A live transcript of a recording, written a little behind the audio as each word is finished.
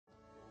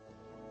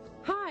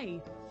Hi,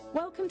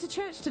 welcome to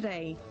church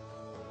today.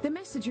 The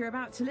message you're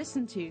about to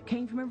listen to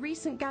came from a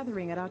recent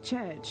gathering at our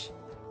church.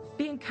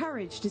 Be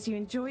encouraged as you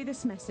enjoy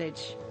this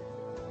message.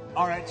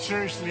 All right,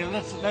 seriously,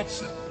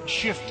 let's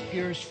shift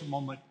gears for a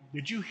moment.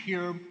 Did you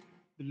hear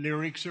the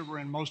lyrics that were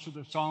in most of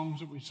the songs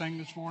that we sang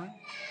this morning?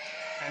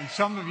 And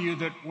some of you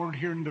that weren't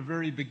here in the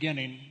very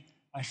beginning,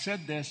 I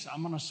said this,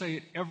 I'm going to say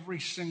it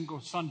every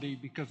single Sunday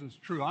because it's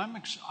true. I'm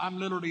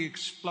literally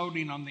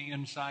exploding on the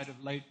inside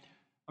of late.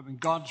 I mean,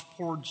 God's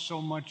poured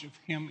so much of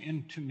Him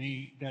into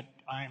me that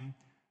I'm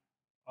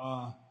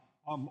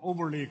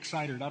overly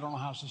excited. I don't know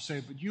how else to say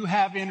it, but you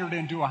have entered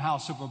into a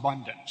house of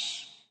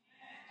abundance.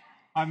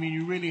 I mean,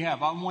 you really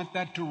have. I want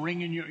that to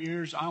ring in your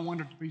ears. I want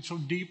it to be so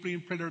deeply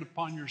imprinted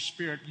upon your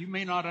spirit. You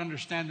may not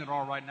understand it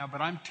all right now, but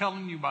I'm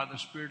telling you by the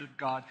Spirit of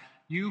God,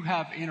 you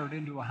have entered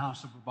into a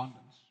house of abundance.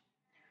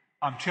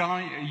 I'm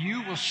telling you,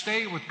 you will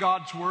stay with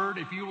God's word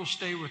if you will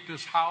stay with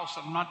this house.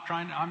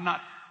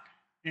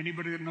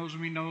 Anybody that knows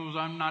me knows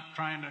I'm not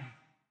trying to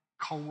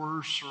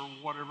coerce or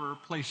whatever,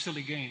 play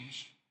silly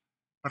games.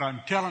 But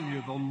I'm telling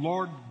you, the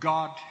Lord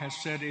God has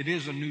said it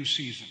is a new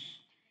season.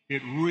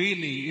 It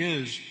really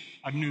is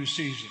a new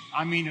season.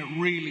 I mean, it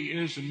really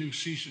is a new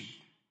season.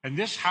 And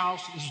this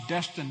house is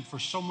destined for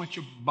so much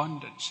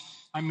abundance.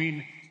 I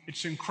mean,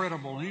 it's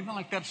incredible. And even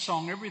like that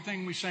song,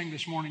 everything we sang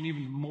this morning,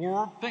 even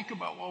more, think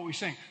about what we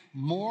sang.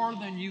 More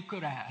than you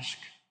could ask.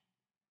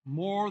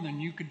 More than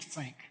you could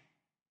think.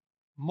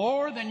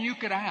 More than you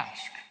could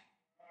ask.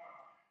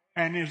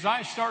 And as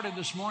I started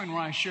this morning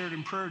when I shared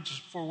in prayer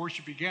just before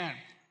worship began,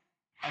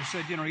 I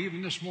said,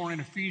 even this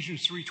morning,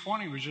 Ephesians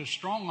 3:20 was just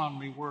strong on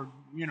me where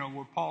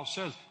Paul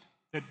says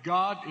that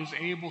God is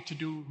able to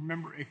do,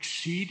 remember,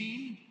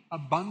 exceeding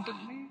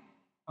abundantly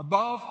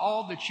above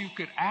all that you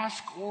could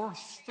ask or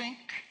think.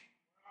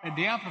 And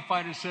the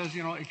Amplified it says,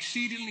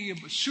 exceedingly,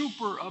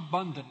 super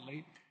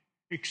abundantly,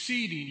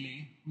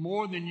 exceedingly,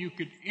 more than you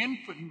could,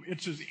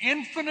 it says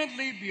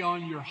infinitely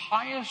beyond your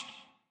highest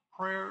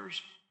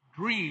prayers,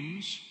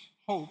 dreams,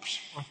 hopes,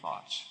 or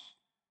thoughts.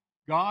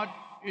 God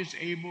is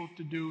able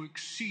to do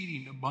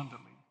exceeding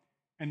abundantly.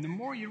 And the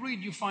more you read,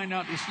 you find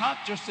out it's not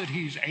just that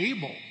He's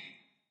able.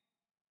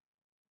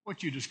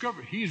 What you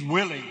discover, He's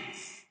willing.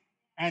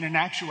 And in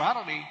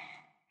actuality,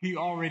 He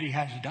already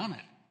has done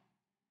it.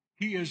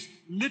 He is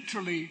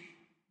literally,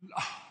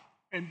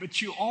 but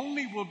you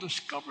only will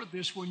discover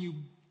this when you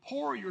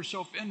pour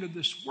yourself into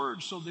this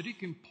word so that He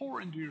can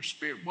pour into your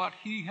spirit what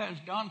He has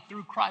done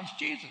through Christ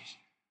Jesus.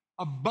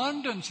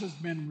 Abundance has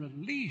been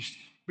released,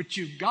 but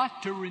you've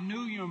got to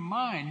renew your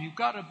mind. You've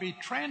got to be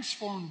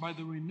transformed by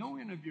the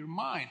renewing of your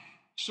mind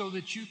so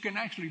that you can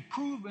actually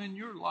prove in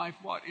your life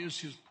what is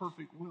His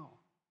perfect will.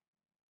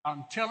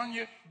 I'm telling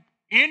you,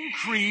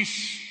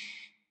 increase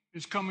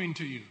is coming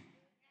to you.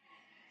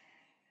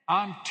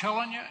 I'm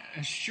telling you,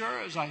 as sure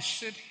as I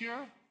sit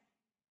here,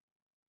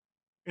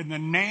 in the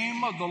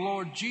name of the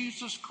Lord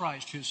Jesus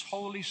Christ, His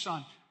Holy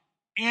Son,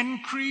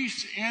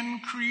 increase,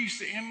 increase,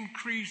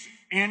 increase,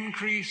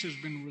 increase has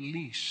been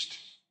released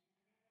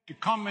to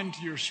come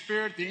into your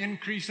spirit, the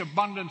increase,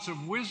 abundance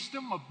of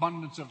wisdom,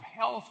 abundance of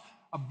health,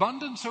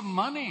 abundance of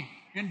money.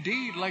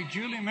 Indeed, like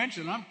Julie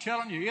mentioned, I'm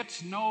telling you,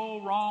 it's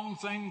no wrong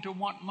thing to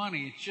want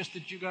money. It's just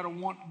that you got to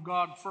want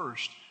God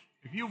first.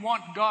 If you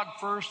want God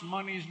first,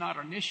 money's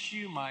not an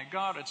issue. My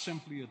God, it's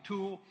simply a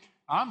tool.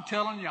 I'm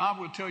telling you, I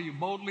will tell you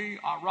boldly,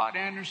 Rod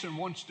Anderson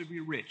wants to be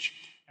rich.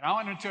 And I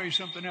want to tell you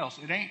something else.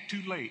 It ain't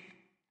too late.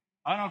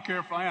 I don't care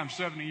if I am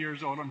 70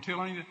 years old. I'm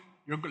telling you,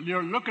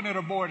 you're looking at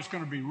a boy that's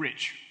going to be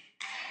rich.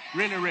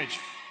 Really rich.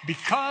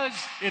 Because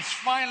it's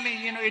finally,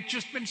 it's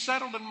just been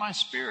settled in my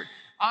spirit.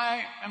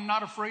 I am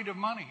not afraid of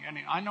money. And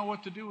I know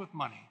what to do with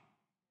money.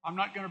 I'm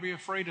not going to be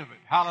afraid of it.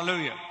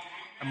 Hallelujah.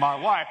 And my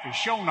wife is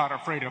sure not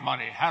afraid of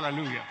money.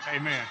 Hallelujah.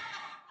 Amen.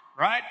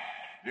 Right?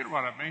 You know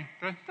what I mean?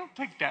 Don't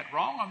take that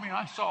wrong. I mean,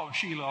 I saw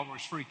Sheila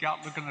always freak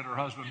out looking at her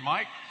husband,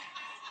 Mike.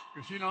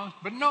 Because,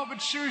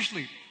 but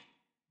seriously,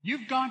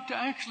 you've got to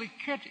actually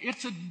catch.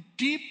 It's a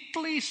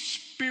deeply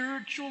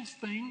spiritual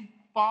thing.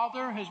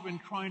 Father has been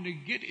trying to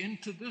get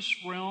into this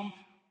realm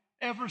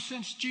ever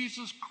since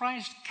Jesus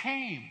Christ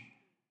came.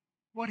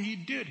 What He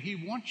did, He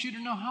wants you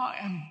to know how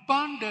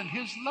abundant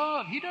His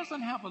love. He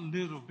doesn't have a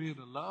little bit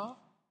of love.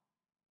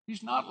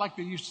 He's not like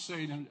they used to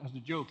say as a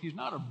joke. He's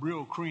not a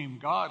Brill Cream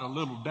God, a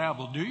little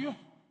dabble, do you?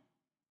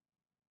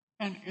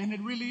 And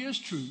it really is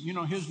true.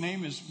 His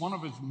name is one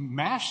of His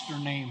master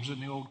names in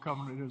the Old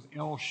Covenant is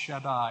El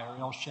Shaddai or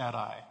El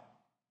Shaddai.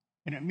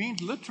 And it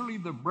means literally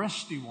the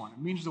breasty one.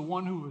 It means the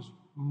one who is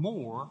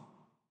more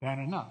than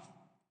enough.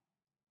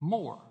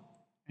 More.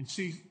 And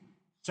see,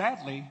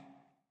 sadly,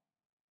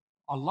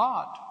 a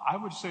lot, I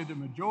would say the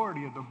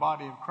majority of the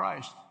body of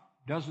Christ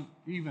doesn't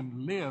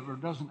even live or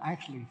doesn't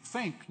actually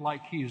think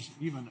like He is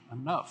even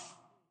enough.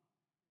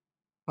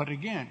 But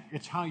again,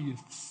 it's how you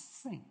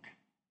think.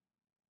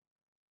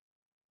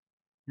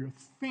 Your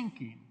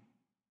thinking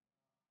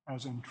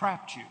has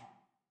entrapped you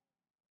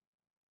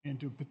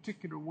into a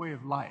particular way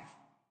of life.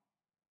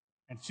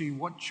 And see,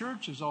 what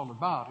church is all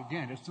about,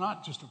 again, it's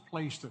not just a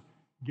place to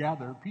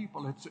gather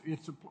people.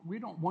 We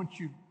don't want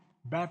you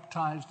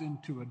baptized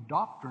into a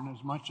doctrine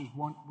as much as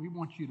we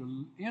want you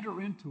to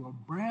enter into a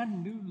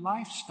brand new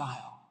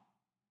lifestyle.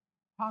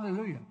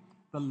 Hallelujah.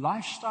 The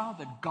lifestyle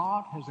that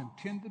God has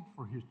intended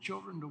for His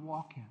children to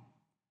walk in.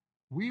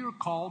 We are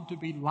called to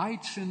be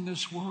lights in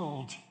this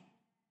world.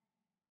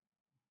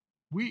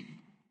 We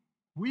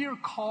are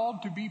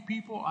called to be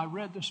people, I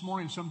read this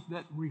morning, something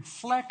that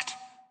reflect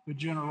the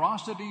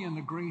generosity and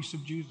the grace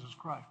of Jesus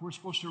Christ. We're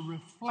supposed to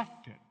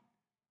reflect it.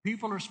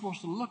 People are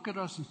supposed to look at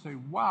us and say,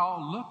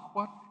 wow, look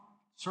what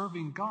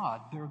serving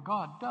God, their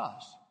God,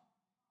 does.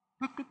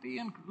 Look at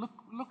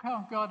look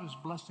how God is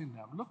blessing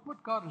them. Look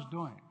what God is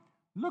doing.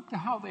 Look at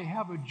how they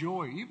have a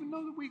joy, even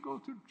though that we go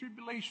through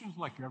tribulations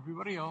like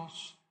everybody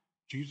else.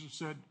 Jesus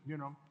said,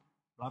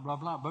 blah, blah,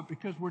 blah. But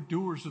because we're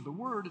doers of the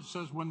word, it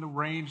says when the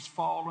rains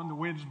fall and the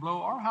winds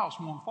blow, our house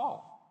won't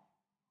fall.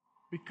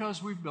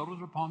 Because we built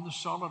it upon the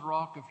solid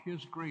rock of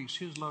His grace,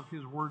 His love,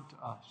 His word to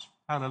us.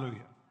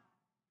 Hallelujah.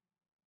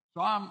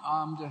 So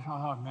I'm just,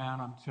 oh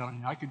man, I'm telling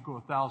you, I could go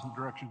 1,000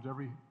 directions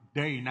every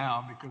day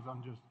now because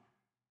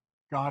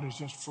God is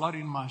just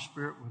flooding my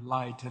spirit with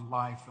light and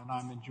life, and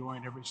I'm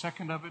enjoying every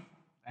second of it.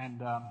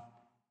 And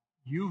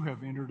you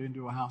have entered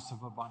into a house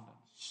of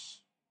abundance.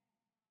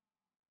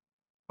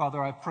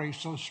 Father, I pray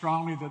so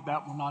strongly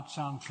that will not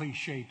sound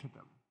cliche to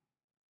them.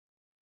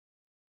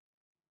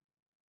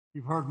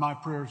 You've heard my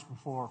prayers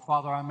before.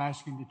 Father, I'm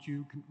asking that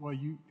you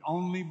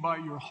only by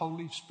your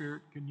Holy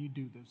Spirit can you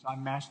do this.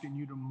 I'm asking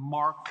you to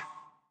mark,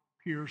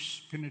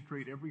 pierce,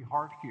 penetrate every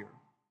heart here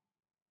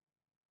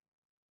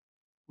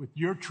with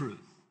your truth,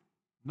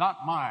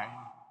 not mine,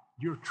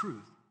 your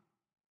truth,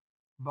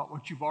 about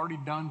what you've already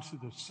done to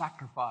the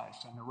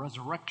sacrifice and the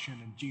resurrection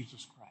in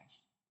Jesus Christ.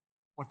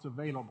 What's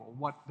available,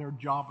 what their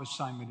job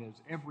assignment is.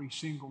 Every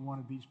single one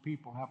of these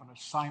people have an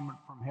assignment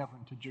from heaven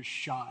to just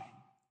shine.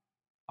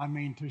 I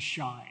mean to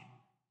shine.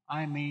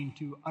 I mean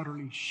to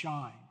utterly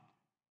shine,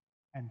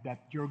 and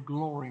that your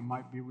glory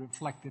might be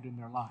reflected in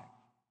their life.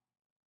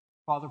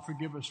 Father,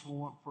 forgive us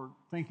for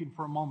thinking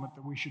for a moment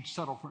that we should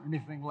settle for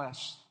anything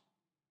less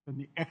than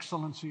the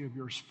excellency of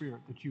your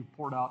Spirit that you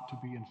poured out to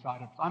be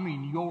inside of us. I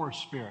mean your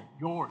Spirit,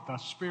 the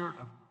Spirit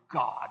of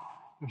God.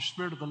 The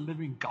Spirit of the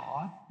living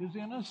God is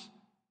in us.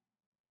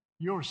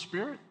 Your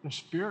Spirit, the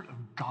Spirit of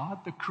God,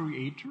 the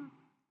Creator.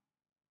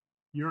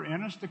 You're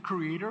in us, the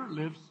Creator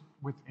lives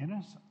within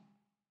us.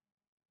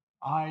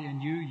 I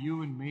and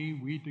you and me,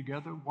 we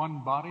together,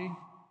 one body.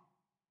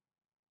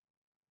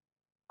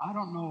 I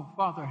don't know,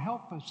 Father,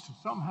 help us to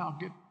somehow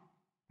get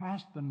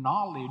past the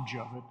knowledge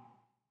of it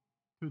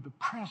to the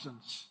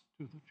presence,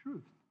 to the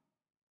truth,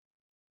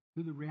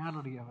 to the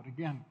reality of it.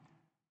 Again,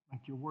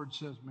 like your word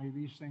says, may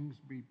these things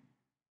be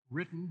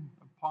written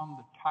upon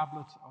the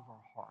tablets of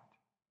our heart.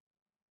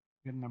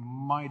 In the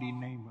mighty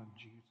name of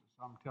Jesus.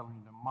 I'm telling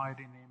you, the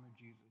mighty name of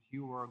Jesus.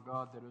 You are a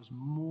God that is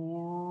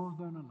more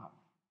than enough.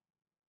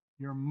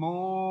 You're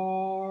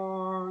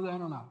more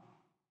than enough.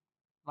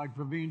 Like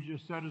Vivine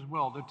just said as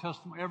well, the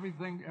testimony,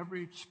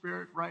 every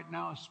spirit right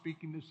now is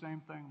speaking the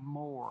same thing.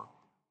 More,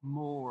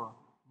 more,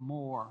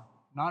 more.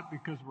 Not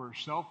because we're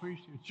selfish,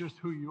 it's just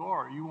who you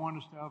are. You want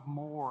us to have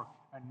more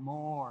and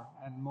more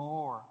and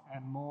more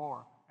and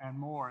more and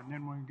more. And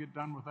then when we get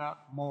done with that,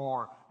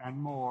 more and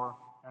more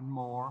and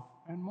more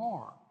and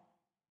more.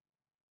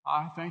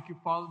 I thank you,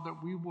 Father,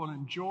 that we will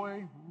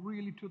enjoy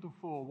really to the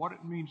full what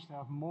it means to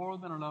have more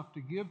than enough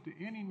to give to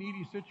any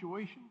needy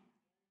situation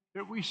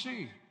that we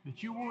see,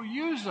 that you will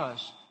use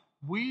us.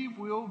 We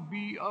will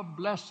be a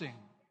blessing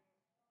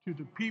to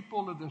the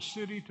people of the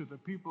city, to the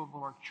people of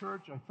our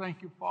church. I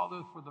thank you,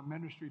 Father, for the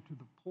ministry to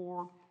the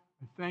poor.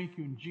 I thank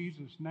you in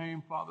Jesus'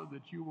 name, Father,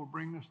 that you will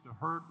bring us the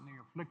hurt and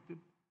the afflicted,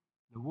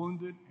 the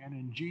wounded, and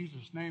in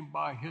Jesus' name,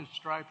 by His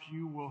stripes,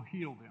 you will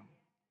heal them.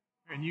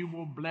 And you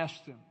will bless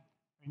them,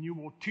 and you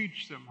will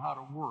teach them how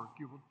to work.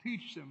 You will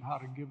teach them how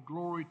to give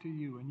glory to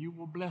you, and you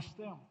will bless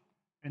them.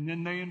 And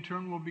then they, in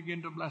turn, will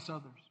begin to bless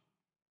others.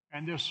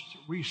 And this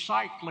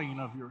recycling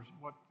of yours,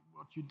 what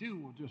you do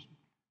will just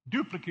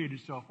duplicate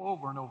itself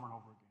over and over and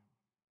over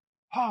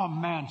again. Oh,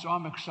 man, so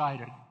I'm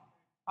excited.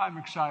 I'm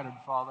excited,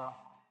 Father.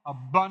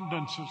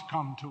 Abundance has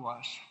come to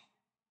us.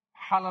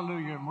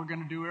 Hallelujah. And we're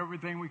going to do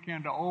everything we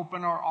can to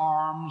open our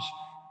arms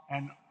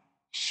and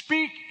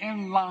speak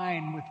in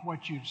line with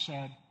what you've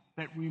said,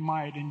 that we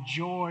might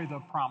enjoy the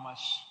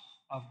promise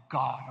of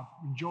God,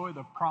 enjoy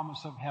the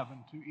promise of heaven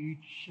to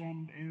each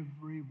and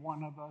every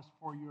one of us,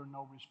 for you're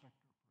no respecter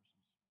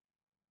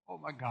of persons. Oh,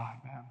 my God,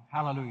 man.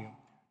 Hallelujah.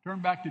 Turn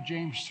back to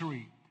James 3.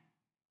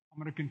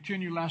 I'm going to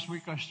continue. Last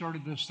week I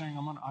started this thing.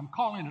 I'm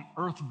calling it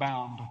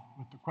Earthbound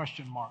with the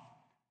question mark.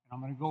 And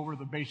I'm going to go over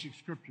the basic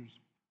scriptures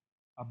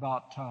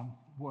about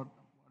what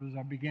as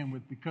I begin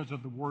with, because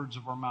of the words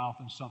of our mouth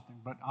and something.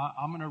 But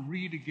I'm going to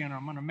read again.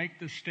 I'm going to make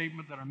this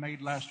statement that I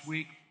made last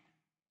week.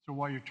 So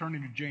while you're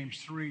turning to James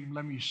 3,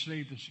 let me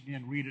say this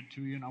again, read it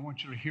to you, and I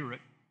want you to hear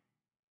it.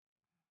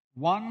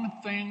 One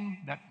thing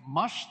that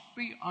must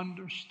be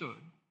understood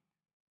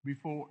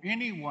before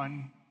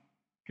anyone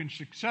can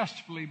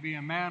successfully be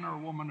a man or a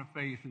woman of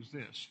faith is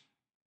this.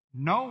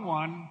 No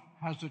one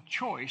has a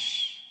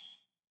choice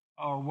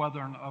or whether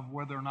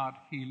or not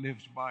he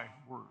lives by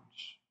words.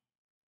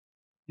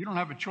 You don't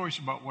have a choice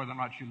about whether or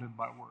not you live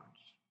by words,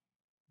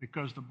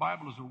 because the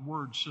Bible is a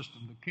word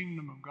system. The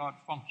kingdom of God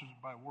functions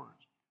by words.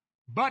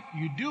 But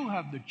you do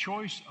have the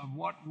choice of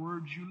what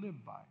words you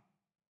live by.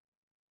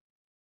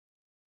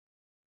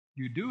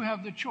 You do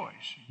have the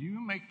choice. You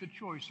make the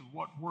choice of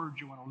what words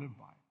you want to live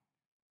by.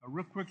 Now,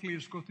 real quickly,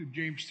 let's go through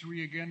James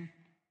 3 again.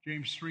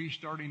 James 3,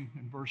 starting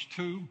in verse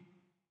 2.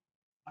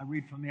 I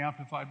read from the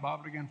Amplified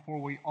Bible again. For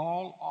we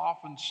all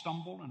often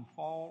stumble and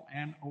fall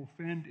and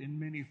offend in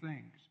many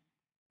things.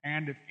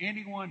 And if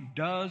anyone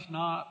does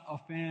not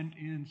offend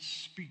in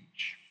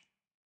speech,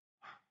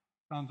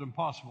 sounds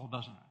impossible,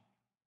 doesn't it?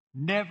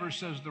 Never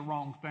says the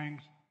wrong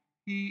things.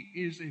 He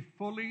is a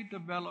fully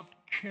developed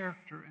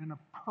character and a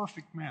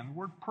perfect man. The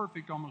word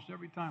perfect almost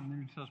every time in the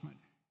New Testament,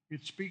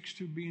 it speaks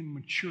to being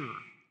mature.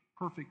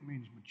 Perfect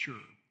means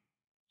mature.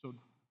 So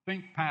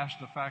think past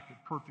the fact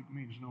that perfect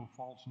means no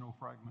faults, no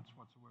fragments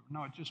whatsoever.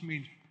 No, it just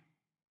means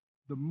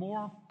the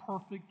more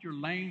perfect your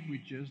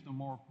language is, the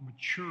more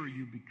mature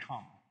you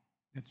become.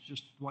 It's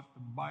just what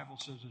the Bible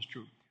says is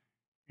true.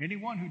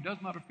 Anyone who does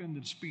not offend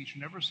in speech,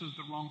 never says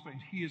the wrong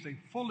things, he is a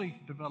fully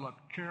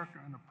developed character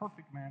and a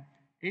perfect man,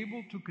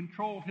 able to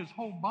control his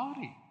whole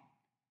body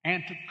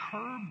and to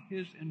curb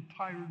his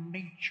entire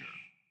nature.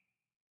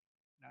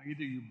 Now,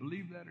 either you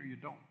believe that or you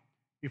don't.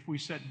 If we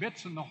set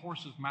bits in the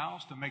horses'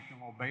 mouths to make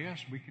them obey us,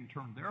 we can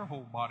turn their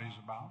whole bodies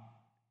about.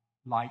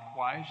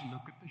 Likewise,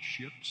 look at the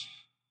ships.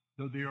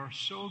 Though they are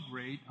so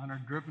great and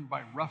are driven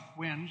by rough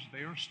winds, they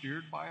are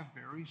steered by a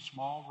very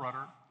small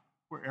rudder,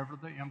 wherever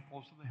the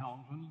impulse of the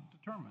helmsman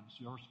determines.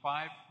 Verse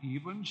 5,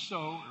 even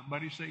so,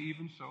 everybody say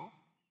even so.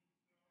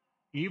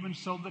 Even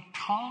so, the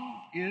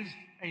tongue is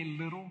a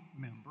little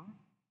member.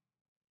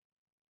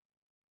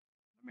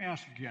 Let me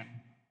ask again,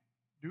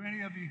 do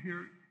any of you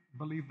here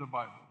believe the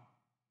Bible?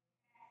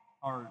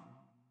 Or,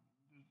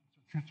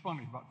 it's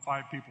funny, about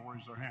 5 people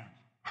raise their hands.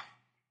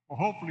 Well,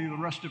 hopefully the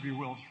rest of you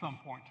will at some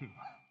point too.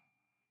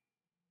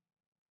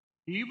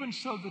 Even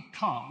so, the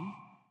tongue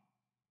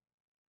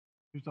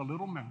is a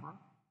little member,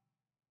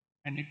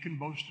 and it can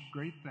boast of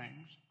great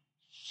things.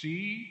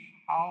 See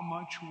how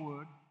much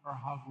wood or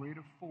how great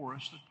a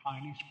forest a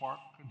tiny spark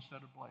can set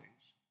ablaze.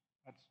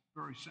 That's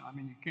very simple. I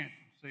mean, you can't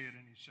say it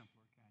any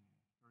simpler, can you?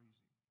 It's very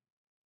easy.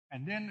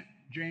 And then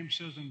James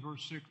says in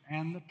verse 6,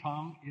 and the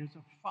tongue is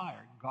a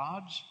fire.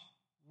 God's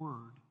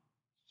word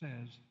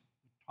says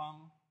the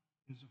tongue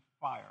is a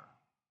fire.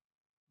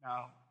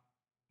 Now,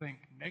 think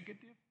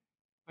negative,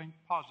 think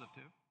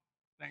positive,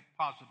 think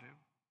positive,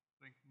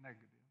 think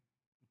negative.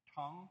 The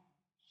tongue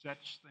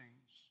sets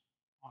things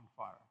on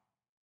fire.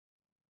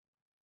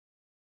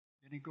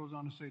 Then he goes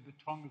on to say the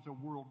tongue is a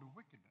world of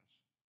wickedness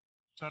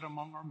set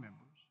among our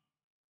members,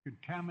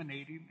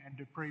 contaminating and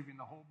depraving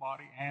the whole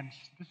body. And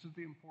this is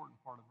the important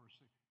part of verse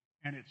 6.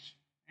 And it's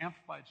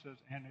Amplified says,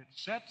 and it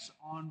sets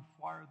on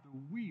fire the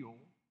wheel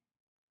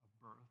of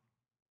birth.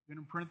 Then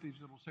in parentheses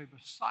it'll say the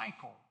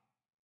cycle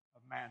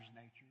of man's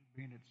nature,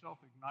 being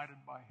itself ignited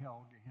by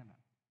hell, Gehenna.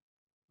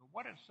 But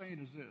what it's saying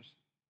is this.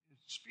 It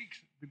speaks,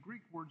 the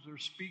Greek words there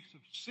speaks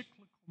of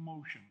cyclical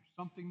motion,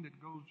 something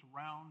that goes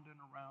around and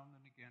around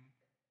and again.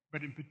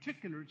 But in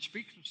particular, it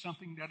speaks of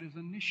something that is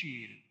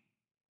initiated.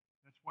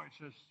 That's why it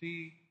says,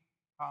 see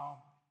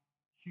how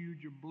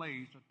huge a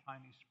blaze a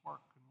tiny spark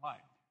can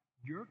light.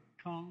 Your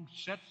tongue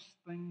sets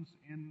things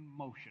in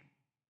motion.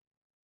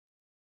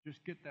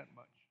 Just get that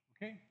much,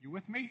 okay? You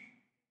with me?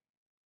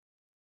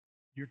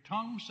 Your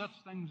tongue sets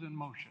things in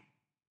motion.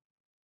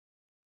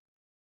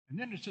 And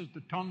then it says,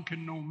 the tongue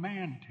can no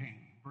man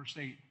tame. Verse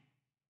 8. I'm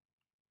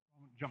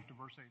going to jump to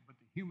verse 8. But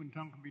the human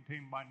tongue can be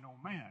tamed by no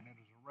man. It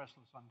is a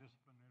restless,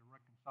 undisciplined, and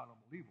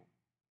irreconcilable evil.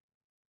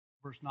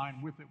 Verse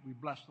 9, with it we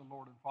bless the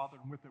Lord and Father,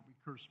 and with it we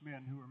curse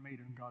men who are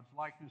made in God's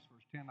likeness.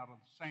 Verse 10, out of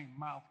the same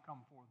mouth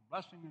come forth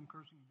blessing and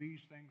cursing.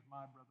 These things,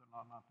 my brethren,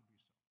 ought not to be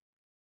so.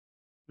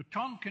 The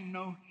tongue can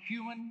no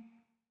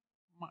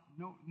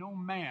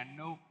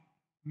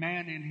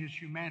man in his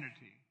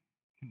humanity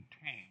can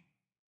tame.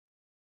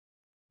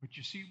 But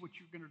you see, what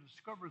you're going to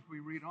discover as we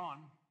read on,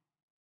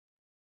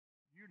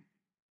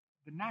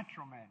 the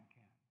natural man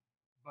can,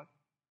 but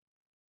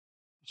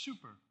the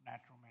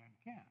supernatural man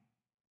can.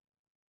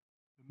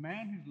 The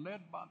man who's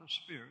led by the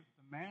Spirit,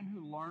 the man who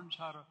learns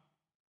how to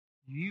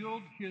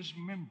yield his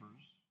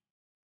members,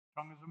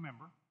 tongue is a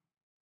member,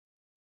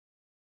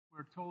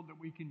 we're told that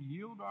we can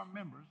yield our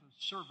members as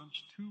servants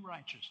to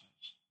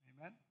righteousness.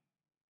 Amen?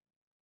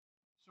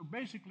 So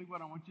basically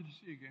what I want you to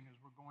see again as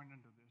we're going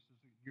into this is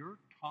that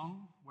your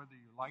tongue, whether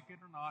you like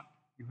it or not,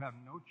 you have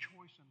no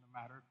choice in the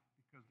matter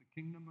because the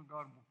kingdom of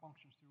God will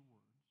function through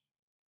words.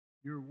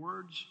 Your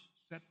words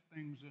set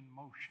things in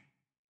motion.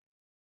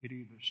 It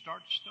either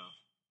starts stuff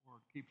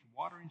or it keeps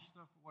watering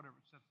stuff or whatever,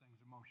 it sets things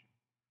in motion.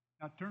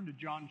 Now turn to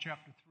John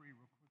chapter 3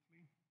 real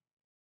quickly.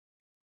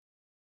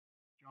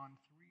 John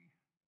 3.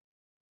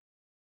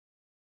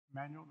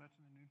 Emmanuel, that's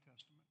in the New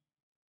Testament.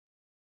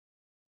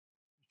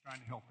 Just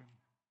trying to help him.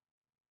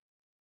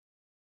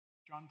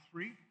 John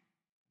 3.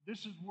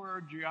 This is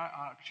where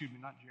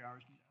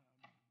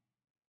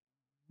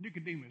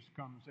Nicodemus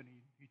comes and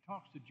he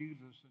talks to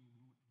Jesus, and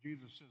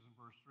Jesus says in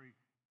verse 3,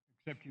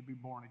 except you be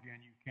born again,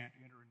 you can't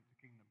enter into the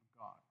kingdom of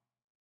God.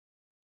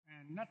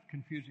 And that's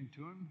confusing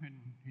to him, and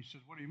he says,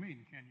 what do you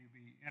mean? Can you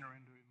enter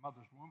into a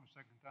mother's womb a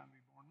second time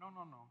be born? No.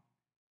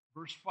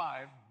 Verse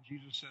 5,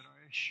 Jesus said,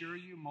 I assure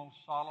you most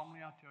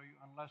solemnly, I tell you,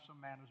 unless a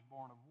man is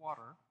born of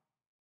water,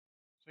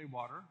 say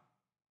water,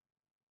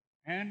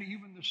 and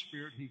even the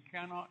Spirit, he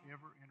cannot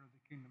ever enter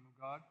the kingdom of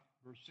God.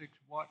 Verse 6,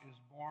 what is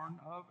born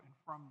of and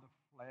from the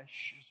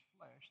flesh is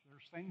flesh.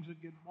 There's things that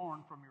get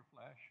born from your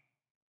flesh.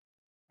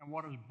 And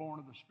what is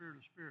born of the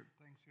Spirit is spirit.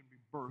 Things can be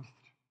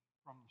birthed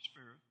from the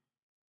Spirit.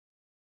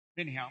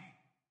 Anyhow,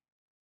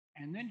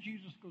 and then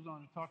Jesus goes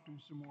on to talk to him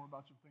some more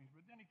about some things.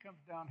 But then he comes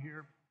down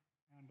here,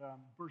 and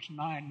verse 9,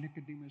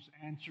 Nicodemus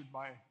answered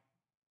by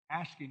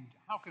asking,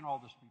 how can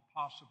all this be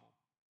possible?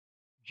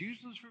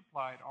 Jesus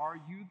replied, are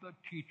you the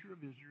teacher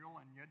of Israel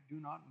and yet do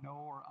not know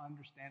or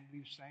understand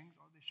these things?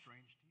 Are they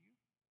strange to you?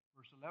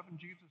 Verse 11,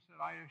 Jesus said,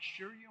 I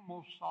assure you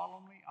most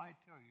solemnly, I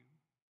tell you.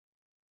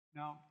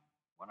 Now,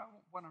 what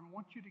I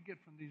want you to get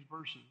from these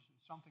verses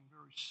is something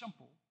very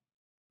simple,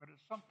 but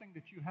it's something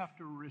that you have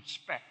to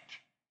respect.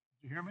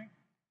 Did you hear me?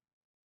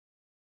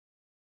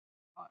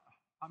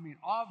 I mean,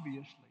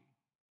 obviously,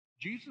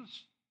 Jesus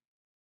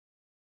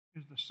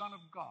is the Son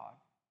of God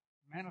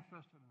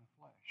manifested in the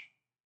flesh.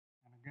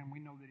 And again,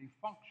 we know that he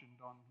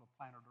functioned on the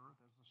planet Earth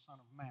as the Son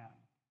of Man,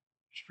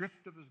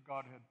 stripped of his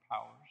Godhead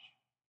powers,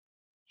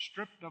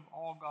 stripped of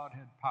all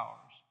Godhead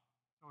powers.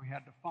 So he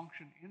had to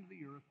function in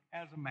the earth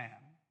as a man,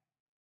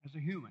 as a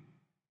human.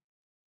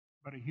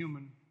 But a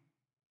human,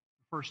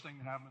 the first thing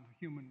that happens, a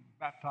human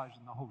baptized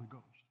in the Holy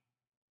Ghost,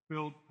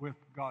 filled with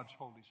God's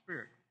Holy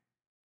Spirit.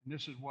 And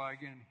this is why,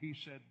 again, he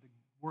said, the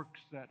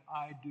works that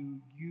I do,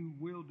 you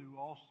will do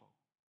also.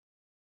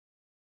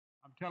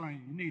 I'm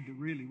telling you, you need to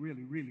really,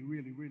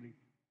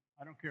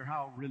 I don't care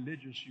how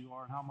religious you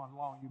are and how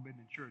long you've been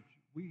in church,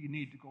 we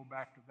need to go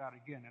back to that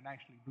again and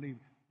actually believe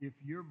if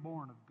you're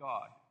born of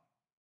God,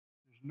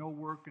 there's no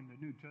work in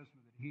the New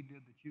Testament that he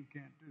did that you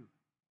can't do.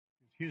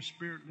 Because his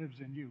Spirit lives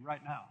in you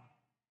right now.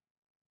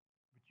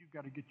 But you've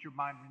got to get your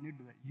mind renewed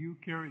to that. You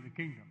carry the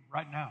kingdom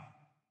right now.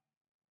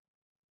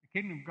 The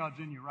kingdom of God's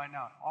in you right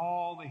now.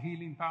 All the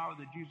healing power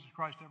that Jesus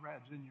Christ ever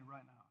had is in you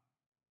right now.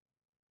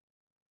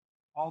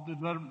 All the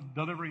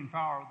delivering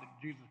power that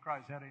Jesus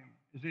Christ had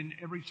is in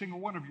every single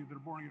one of you that are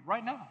born again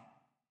right now.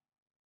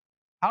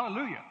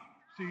 Hallelujah.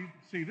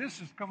 See,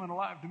 this is coming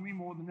alive to me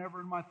more than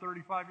ever in my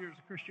 35 years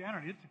of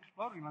Christianity. It's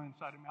exploding on the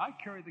inside of me. I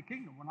carry the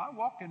kingdom. When I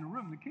walk in the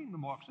room, the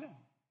kingdom walks in.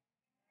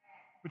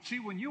 But see,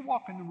 when you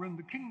walk in the room,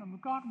 the kingdom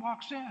of God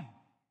walks in.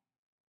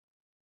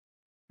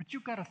 But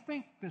you've got to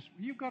think this.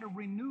 You've got to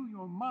renew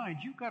your mind.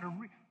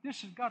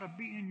 This has got to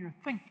be in your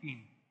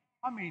thinking.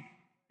 I mean,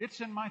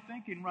 it's in my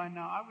thinking right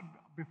now. I would,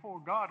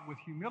 before God, with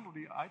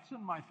humility, it's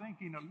in my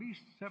thinking at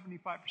least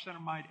 75%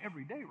 of mine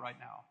every day right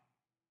now.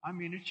 I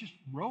mean, it's just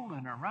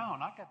rolling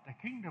around. I got the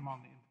kingdom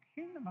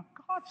the kingdom of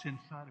God's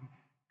inside of me.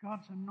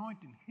 God's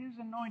anointing, his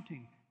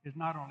anointing is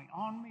not only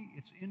on me,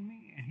 it's in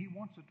me, and he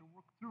wants it to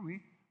work through me.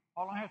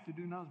 All I have to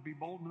do now is be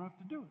bold enough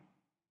to do it.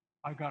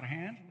 I've got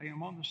hands, lay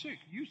them on the sick.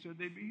 You said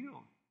they'd be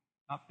healed.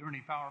 Not through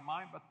any power of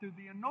mine, but through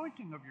the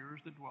anointing of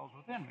yours that dwells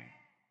within me.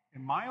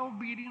 In my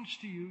obedience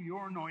to you,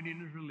 your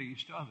anointing is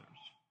released to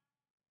others.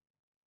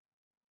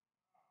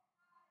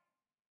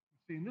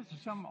 See, and this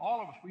is something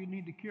all of us, we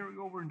need to carry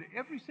over into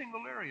every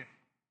single area.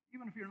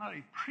 Even if you're not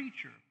a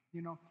preacher,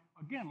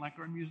 again, like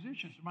our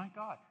musicians, my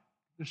God,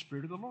 the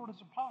Spirit of the Lord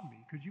is upon me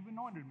because you've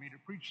anointed me to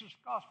preach this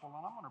gospel,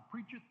 and I'm going to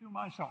preach it through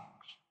my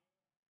songs.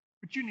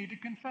 But you need to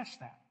confess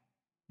that.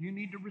 You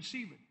need to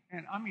receive it.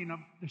 And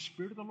the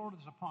Spirit of the Lord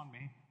is upon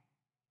me.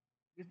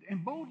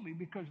 And boldly,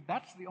 because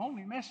that's the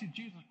only message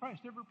Jesus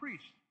Christ ever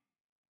preached.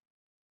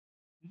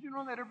 Did you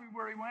know that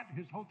everywhere he went,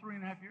 his whole 3.5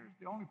 years,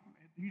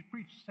 he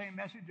preached the same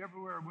message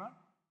everywhere he went?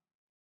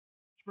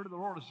 The Spirit of the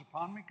Lord is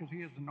upon me because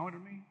he has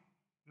anointed me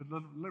to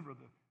deliver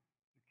the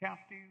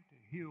captive, to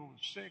heal the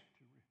sick,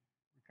 to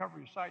recover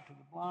your sight to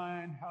the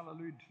blind,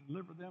 hallelujah, to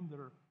deliver them that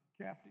are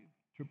captive,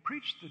 to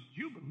preach the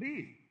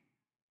Jubilee,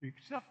 the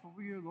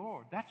acceptable year of the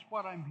Lord. That's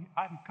what I'm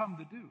come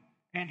to do.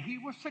 And he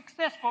was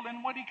successful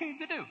in what he came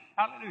to do.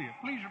 Hallelujah.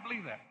 Please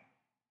believe that.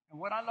 And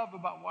what I love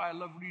about why I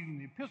love reading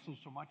the epistles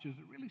so much is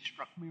it really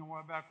struck me a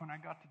while back when I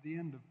got to the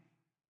end of,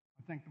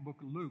 I think, the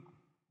book of Luke,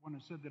 when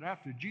it said that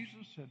after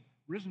Jesus had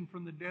risen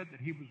from the dead,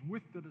 that he was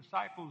with the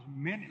disciples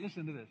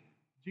listen to this.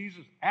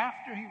 Jesus,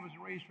 after he was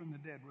raised from the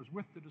dead, was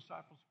with the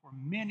disciples for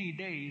many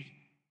days,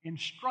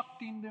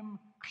 instructing them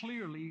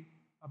clearly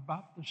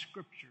about the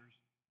Scriptures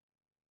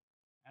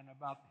and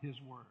about his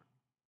Word.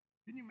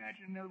 Can you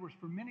imagine? In other words,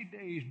 for many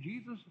days,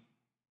 Jesus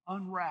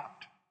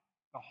unwrapped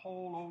the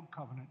whole old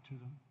covenant to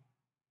them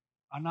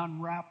and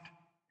unwrapped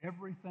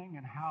everything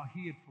and how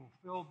he had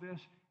fulfilled this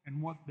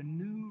and what the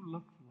new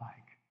looked like.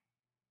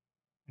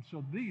 And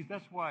so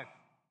that's why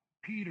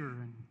Peter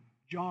and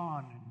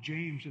John and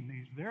James and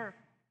they're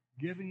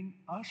giving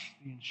us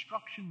the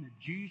instruction that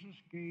Jesus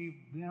gave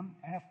them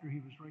after he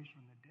was raised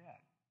from the dead.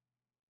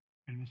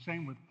 And the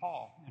same with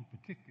Paul in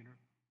particular.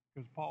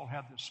 because Paul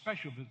had this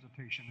special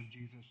visitation of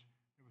Jesus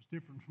that was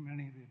different from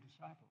any of the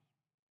disciples.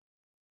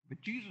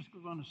 But Jesus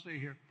goes on to say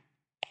here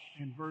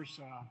in verse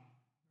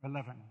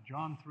 11,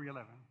 John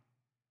 3:11,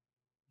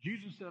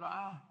 Jesus said,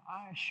 I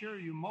assure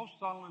you, most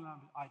solemnly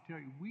I tell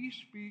you, we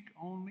speak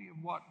only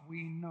of what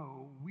we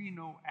know. We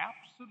know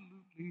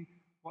absolutely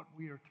what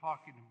we are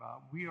talking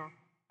about. We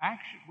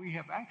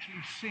have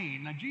actually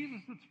seen. Now,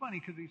 Jesus, it's funny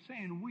because he's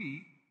saying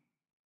we,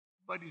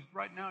 but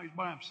right now he's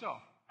by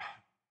himself.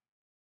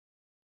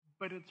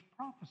 But it's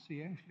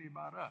prophecy actually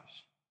about us.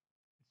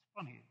 It's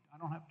funny. I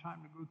don't have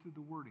time to go through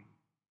the wording.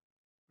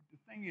 But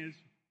the thing is,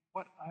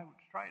 what I was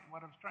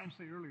trying to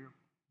say earlier,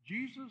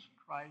 Jesus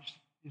Christ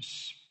is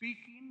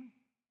speaking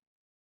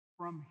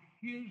from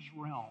his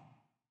realm,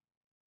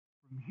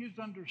 from his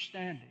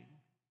understanding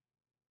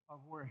of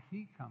where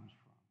he comes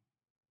from.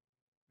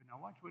 But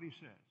now watch what he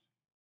says.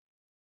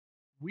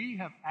 We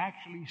have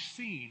actually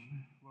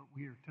seen what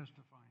we are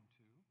testifying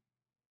to.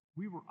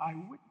 We were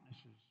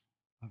eyewitnesses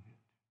of it.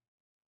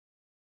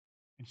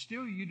 And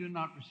still you do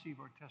not receive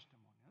our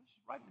testimony. This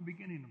is right in the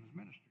beginning of his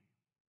ministry.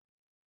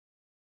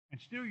 And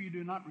still you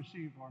do not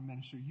receive our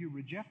ministry. You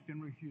reject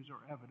and refuse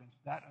our evidence,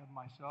 that of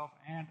myself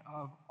and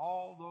of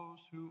all those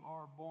who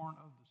are born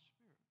of the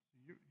Spirit. So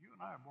you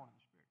and I are born of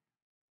the Spirit.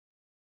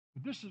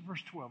 But this is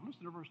verse 12.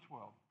 Listen to verse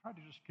 12. Try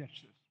to just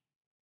catch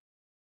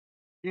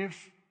this.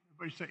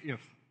 Everybody say if.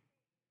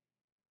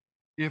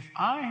 If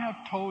I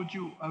have told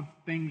you of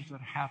things that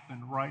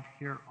happen right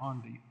here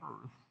on the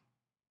earth,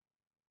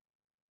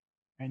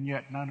 and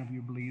yet none of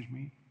you believes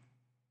me,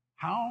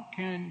 how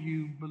can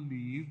you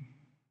believe,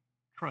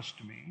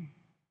 trust me,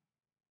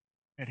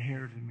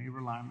 adhere to me,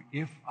 rely on me,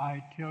 if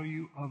I tell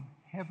you of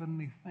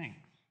heavenly things?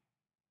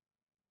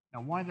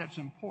 Now, why that's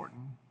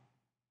important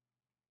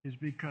is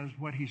because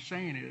what he's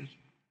saying is,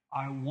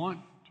 I want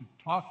to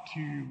talk to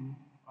you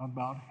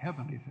about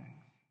heavenly things.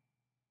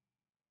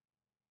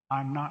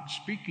 I'm not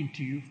speaking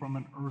to you from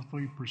an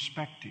earthly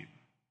perspective.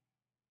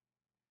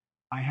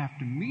 I have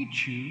to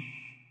meet you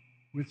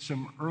with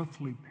some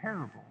earthly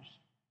parables,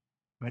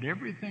 but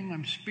everything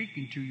I'm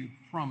speaking to you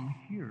from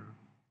here,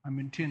 I'm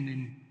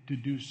intending to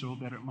do so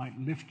that it might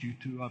lift you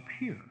to up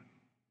here.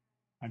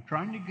 I'm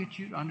trying to get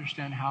you to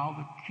understand how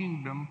the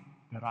kingdom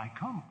that I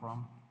come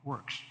from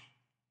works.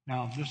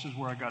 Now, this is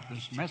where I got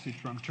this message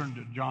from. Turn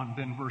to John,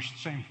 then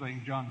same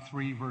thing, John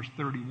 3, verse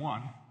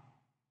 31.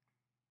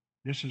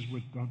 This is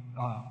with the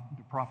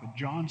prophet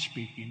John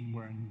speaking,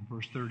 where in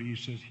verse 30 he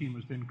says, he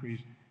must increase,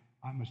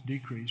 I must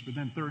decrease. But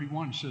then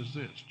 31 says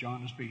this,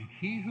 John is speaking,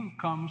 he who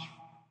comes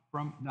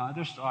from, now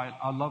this,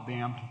 I love the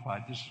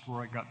Amplified. This is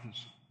where I got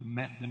this,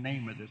 the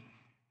name of this.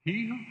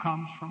 He who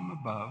comes from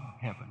above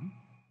heaven,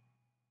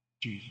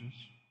 Jesus,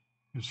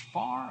 is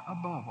far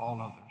above all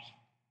others.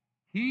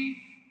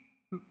 He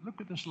who,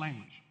 look at this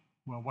language.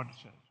 Well, what it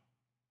says.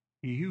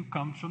 He who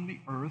comes from the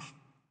earth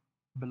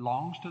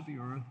belongs to the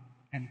earth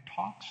and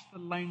talks the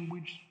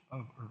language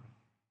of earth.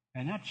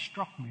 And that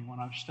struck me when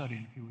I was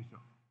studying a few weeks ago.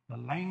 The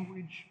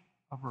language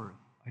of earth.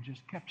 I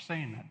just kept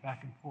saying that back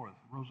and forth.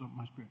 It rose up in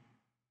my spirit.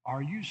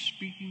 Are you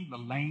speaking the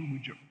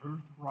language of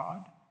earth,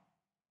 Rod?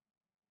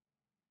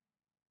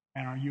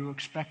 And are you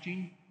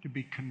expecting to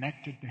be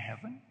connected to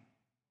heaven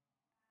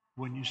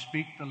when you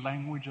speak the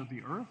language of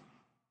the earth?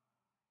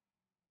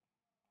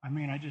 I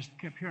mean, I just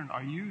kept hearing,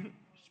 are you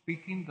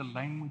speaking the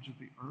language of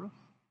the earth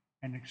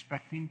and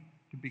expecting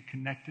to be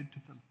connected to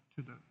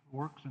the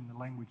works and the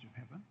language of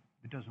heaven?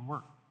 It doesn't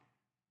work.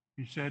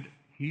 He said,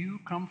 he who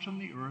comes from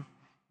the earth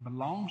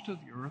belongs to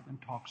the earth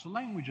and talks the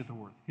language of the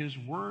earth. His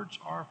words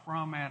are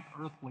from an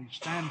earthly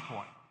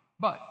standpoint.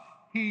 But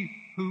he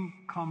who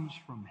comes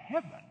from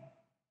heaven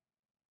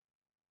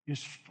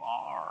is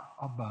far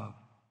above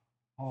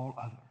all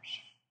others.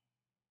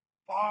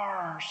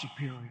 Far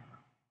superior.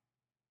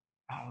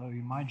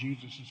 Hallelujah. My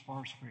Jesus is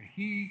far superior.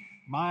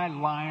 My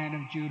Lion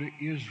of Judah,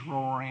 is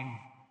roaring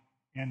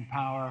in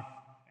power,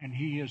 and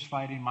he is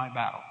fighting my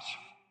battles.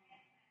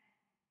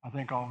 I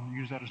think I'll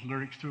use that as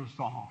lyrics to a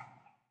song.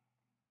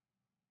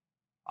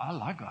 I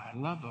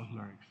love those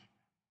lyrics.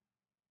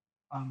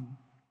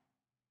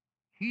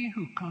 He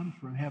who comes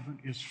from heaven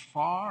is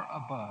far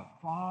above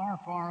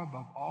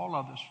all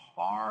others,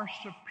 far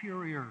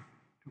superior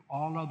to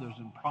all others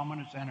in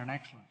prominence and in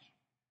excellence.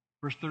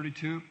 Verse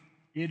 32,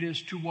 it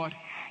is to what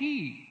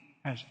he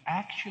has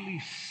actually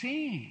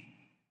seen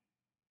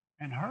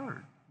and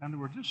heard. In other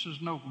words, this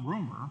is no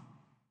rumor.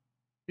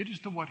 It is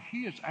to what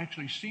he has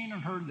actually seen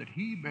and heard that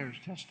he bears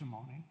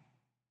testimony,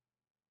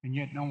 and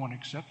yet no one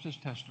accepts his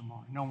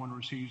testimony. No one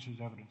receives his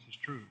evidence as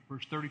true.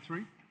 Verse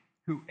 33,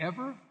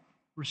 whoever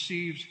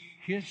receives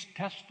his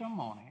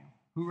testimony,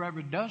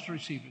 whoever does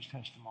receive his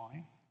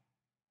testimony,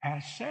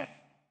 has set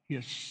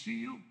his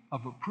seal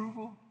of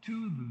approval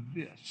to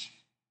this: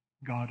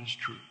 God is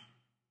true.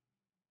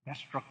 That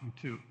struck me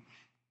too.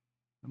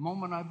 The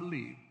moment I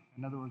believe,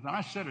 in other words, and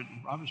I said it,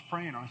 I was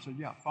praying, I said,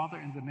 yeah, Father,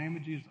 in the name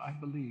of Jesus, I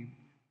believe.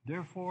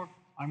 Therefore,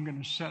 I'm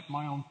going to set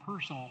my own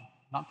personal,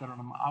 not that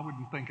I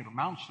wouldn't think it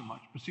amounts to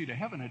much, but see, to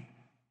heaven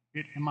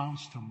it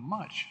amounts to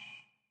much.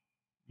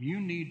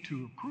 You need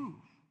to approve,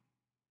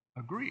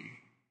 agree,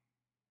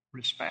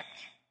 respect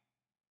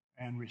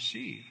and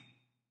receive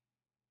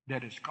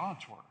that it's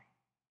God's word.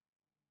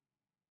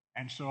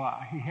 And so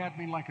he had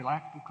me like an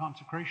act of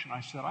consecration.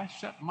 I said, I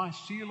set my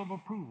seal of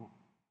approval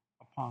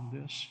upon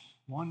this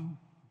one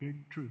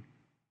big truth.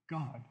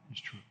 God is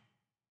true.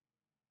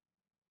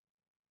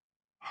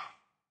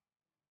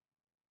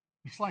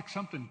 It's like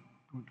something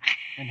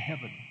in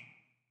heaven.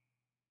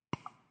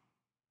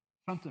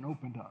 Something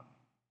opened up.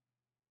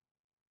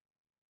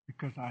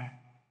 Because I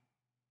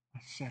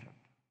said it.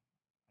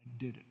 I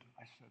did it.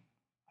 I said,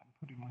 I'm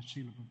putting my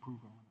seal of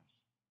approval on this.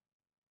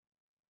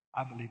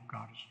 I believe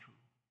God is true.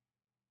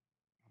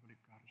 I believe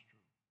God is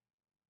true.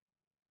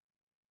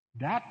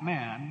 That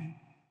man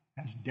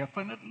has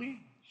definitely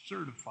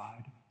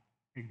certified,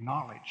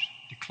 acknowledged,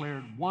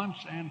 declared once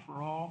and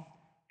for all,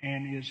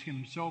 and is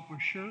himself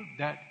assured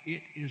that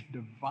it is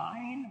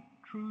divine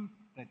truth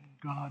that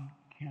God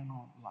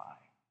cannot lie.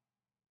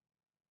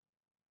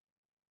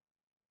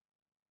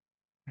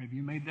 Have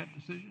you made that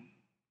decision?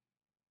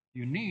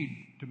 You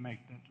need to make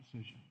that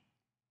decision.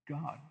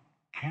 God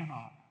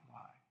cannot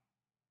lie.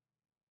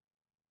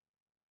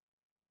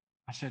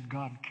 I said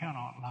God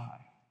cannot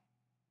lie.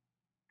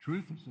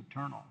 Truth is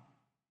eternal.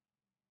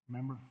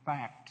 Remember,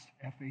 facts,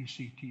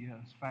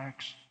 F-A-C-T-S,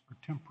 facts are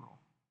temporal.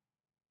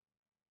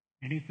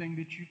 Anything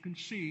that you can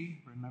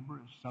see,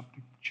 remember, is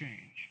subject to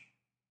change.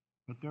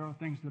 But there are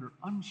things that are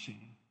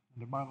unseen,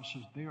 and the Bible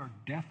says they are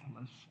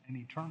deathless and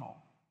eternal.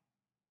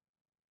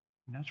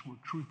 And that's where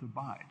truth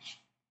abides.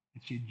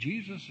 And see,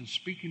 Jesus is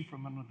speaking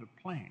from another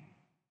plane.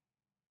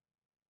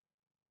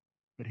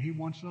 But he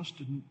wants us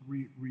to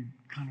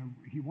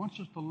he wants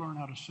us to learn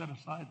how to set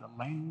aside the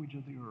language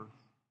of the earth.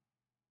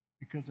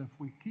 Because if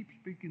we keep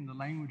speaking the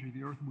language of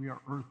the earth, we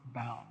are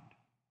earthbound.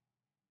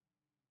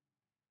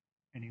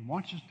 And he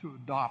wants us to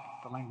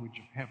adopt the language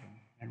of heaven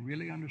and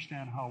really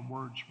understand how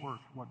words work,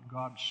 what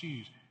God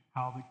sees,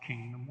 how the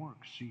kingdom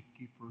works. Seek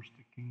ye first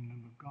the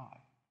kingdom of God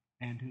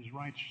and his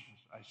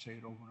righteousness. I say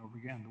it over and over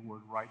again. The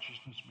word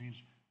righteousness means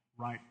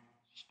right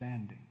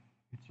standing.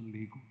 It's a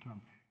legal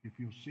term. If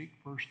you'll seek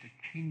first the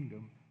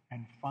kingdom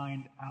and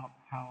find out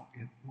how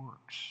it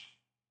works.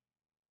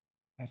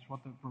 That's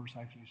what the verse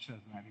actually says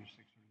in Matthew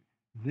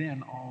 6:30.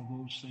 Then all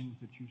those things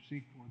that you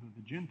seek for, that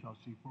the Gentiles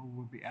seek for,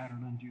 will be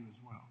added unto you as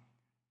well.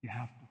 You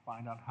have to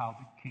find out how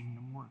the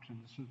kingdom works. And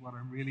this is what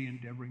I'm really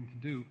endeavoring to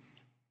do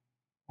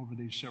over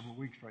these several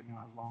weeks right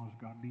now, as long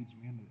as God leads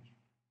me into this.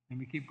 And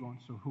we keep going.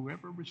 So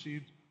whoever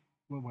receives,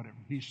 well, whatever.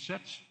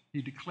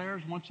 He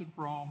declares once and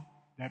for all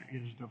that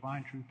it is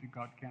divine truth that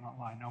God cannot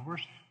lie. Now,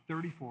 verse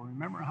 34,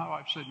 remember how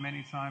I've said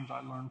many times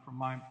I learned from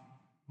my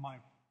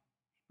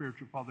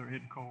spiritual father,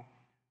 Ed Cole,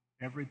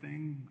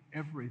 everything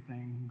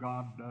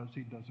God does,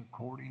 he does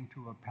according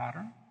to a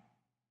pattern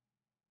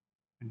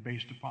and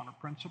based upon a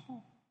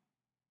principle.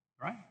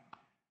 Right?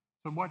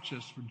 So watch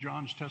this for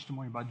John's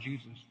testimony about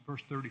Jesus,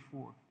 verse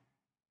 34.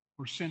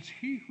 For since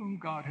he whom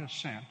God has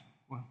sent,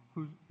 well,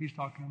 he's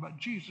talking about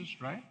Jesus,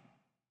 right?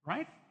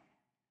 Right?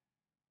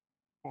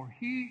 For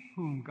he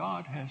whom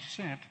God has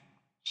sent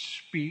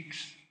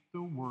speaks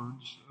the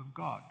words of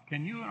God.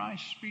 Can you and I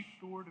speak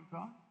the word of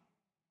God?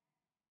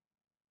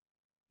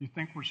 You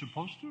think we're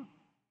supposed to?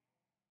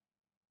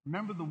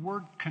 Remember the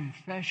word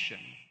confession.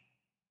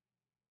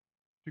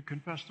 To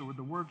confess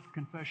the word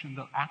confession,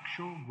 the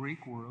actual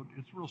Greek word,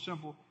 it's real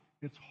simple.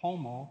 It's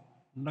homo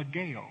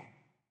logeo.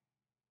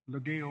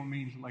 Logeo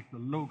means like the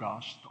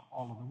logos,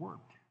 all of the word.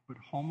 But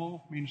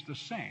homo means the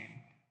same.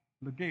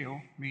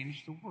 Logeo means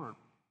the word.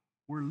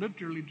 We're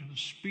literally to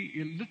speak,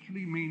 it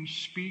literally means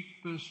speak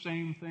the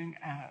same thing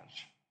as.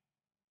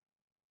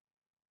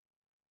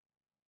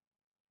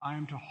 I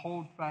am to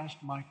hold fast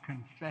my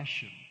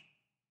confession.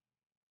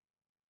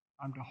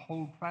 I'm to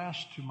hold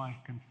fast to my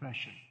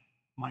confession.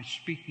 My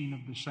speaking of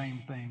the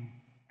same thing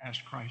as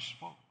Christ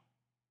spoke.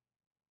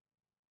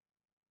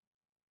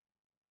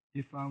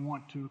 If I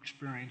want to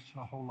experience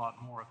a whole lot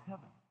more of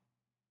heaven.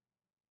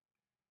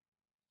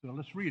 So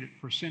let's read it.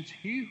 For since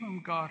he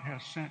whom God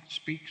has sent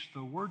speaks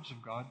the words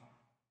of God,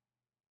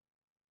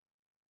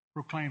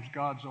 proclaims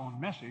God's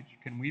own message.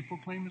 Can we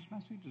proclaim his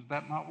message? Is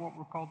that not what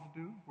we're called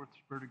to do? Where the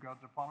Spirit of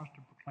God's upon us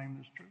to proclaim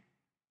this truth?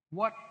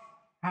 What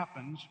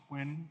happens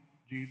when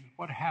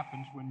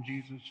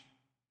Jesus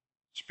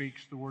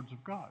speaks the words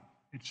of God?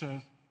 It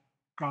says,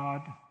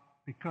 God,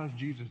 because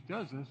Jesus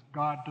does this,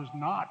 God does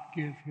not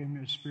give him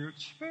his Spirit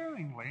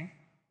sparingly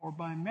or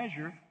by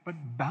measure, but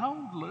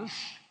boundless.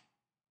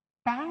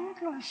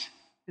 Boundless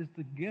is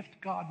the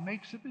gift God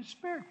makes of his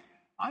Spirit.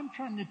 I'm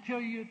trying to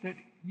tell you that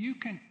you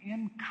can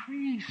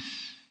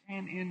increase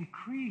and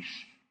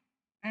increase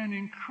and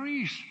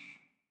increase.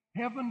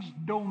 Heaven's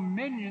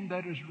dominion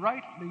that is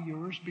rightly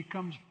yours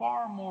becomes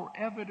far more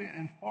evident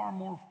and far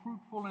more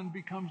fruitful and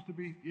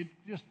it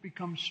just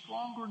becomes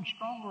stronger and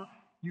stronger.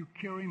 You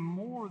carry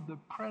more of the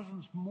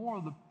presence, more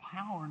of the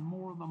power, and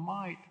more of the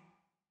might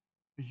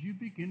as you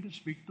begin to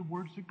speak the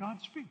words that God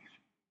speaks.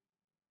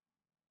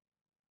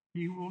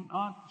 He will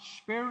not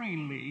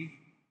sparingly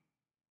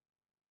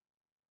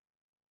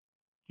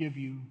give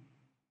you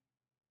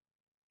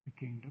the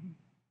kingdom.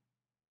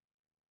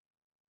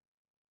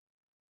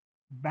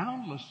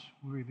 boundless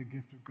will be the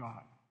gift of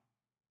God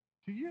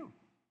to you.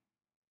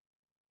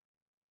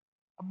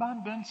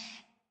 Abundance,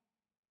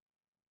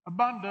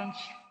 abundance,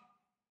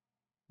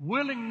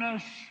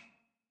 willingness.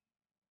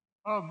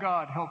 Oh,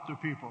 God, help the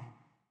people.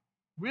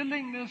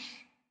 Willingness,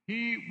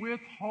 He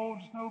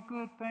withholds no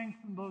good thing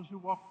from those who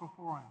walk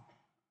before Him.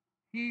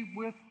 He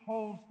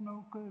withholds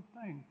no good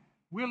thing.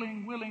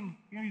 Willing,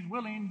 He's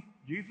willing.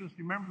 Jesus,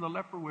 you remember the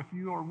leper, if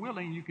you are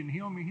willing, you can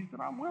heal me. He said,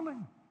 I'm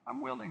willing,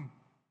 I'm willing,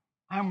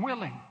 I'm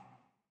willing,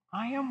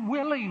 I am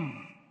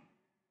willing.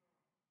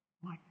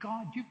 My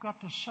God, you've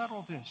got to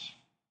settle this.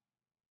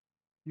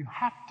 You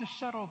have to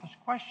settle this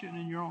question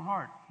in your own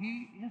heart.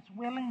 He is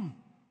willing.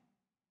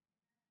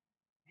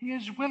 He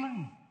is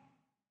willing.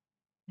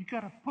 You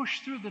got to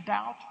push through the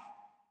doubt.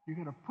 You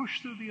got to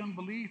push through the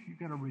unbelief. You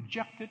got to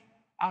reject it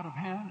out of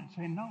hand and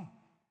say no.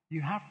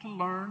 You have to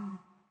learn.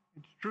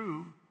 It's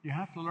true. You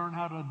have to learn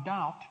how to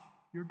doubt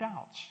your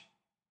doubts.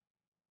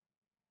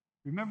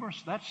 Remember,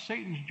 that's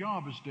Satan's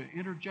job, is to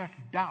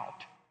interject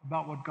doubt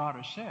about what God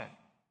has said.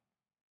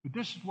 But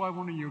this is why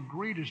one of your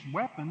greatest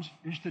weapons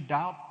is to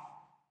doubt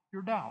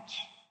your doubts.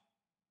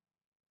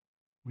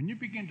 When you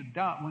begin to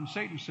doubt, when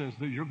Satan says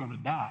that you're going to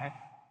die,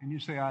 and you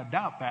say, I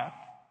doubt that,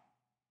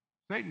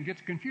 Satan gets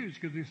confused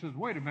because he says,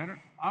 wait a minute,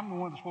 I'm the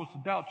one that's supposed to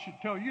doubt, should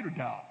tell you to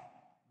doubt.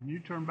 And you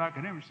turn back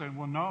at him and say,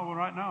 well, no, well,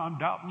 right now I'm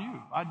doubting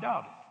you. I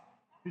doubt it.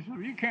 He says,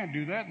 well, you can't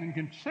do that. And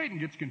then Satan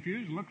gets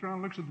confused and looks around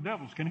and looks at the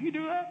devils. Can he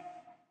do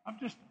that?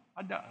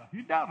 I doubt.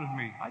 He doubted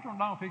me. I don't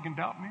know if he can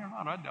doubt me or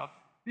not. I doubt.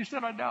 He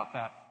said, I doubt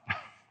that.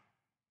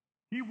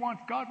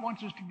 God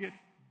wants us to get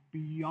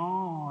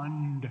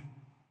beyond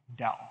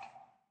doubt.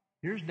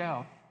 Here's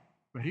doubt,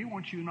 but He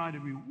wants you and I to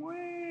be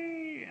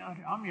way out.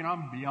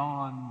 I'm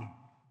beyond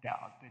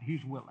doubt that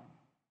He's willing.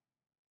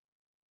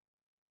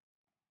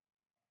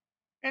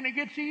 And it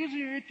gets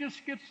easier. It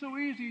just gets so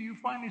easy. You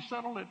finally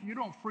settle it. You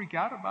don't freak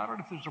out about it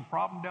if there's a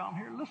problem down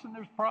here. Listen,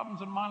 there's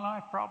problems in my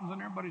life, problems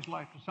in everybody's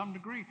life to some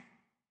degree.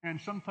 And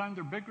sometimes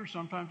they're bigger,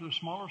 sometimes they're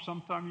smaller,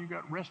 sometimes you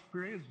got rest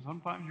periods, and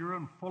sometimes you're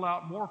in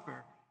full-out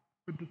warfare.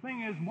 But the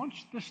thing is, once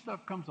this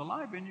stuff comes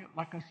alive in you,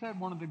 like I said,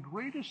 one of the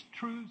greatest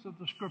truths of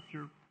the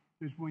Scripture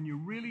is when you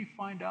really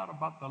find out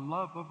about the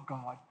love of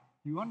God,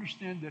 you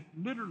understand that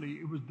literally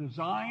it was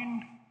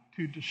designed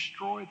to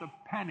destroy the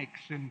panic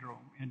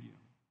syndrome in you,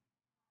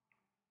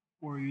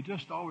 where you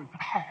just always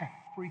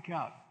freak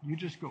out. You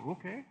just go,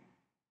 okay,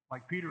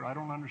 like Peter, I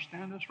don't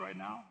understand this right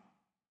now,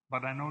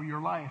 but I know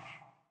your life.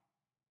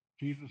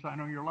 Jesus, I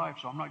know your life,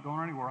 so I'm not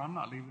going anywhere. I'm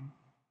not leaving,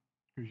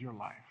 because your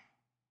life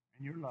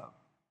and your love.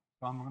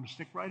 So I'm going to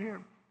stick right here.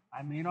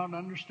 I may not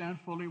understand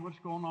fully what's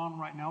going on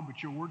right now,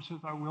 but your word says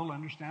I will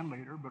understand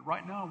later. But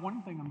right now,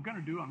 one thing I'm going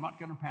to do, I'm not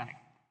going to panic.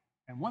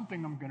 And one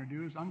thing I'm going to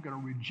do is I'm going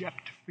to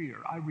reject fear.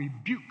 I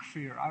rebuke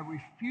fear. I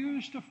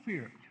refuse to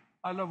fear.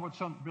 I love what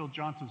Bill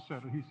Johnson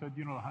said. He said,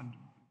 you know,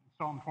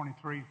 Psalm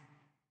 23,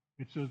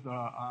 it says,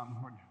 the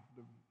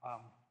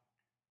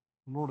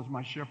Lord is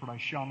my shepherd, I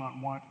shall not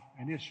want.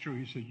 And it's true.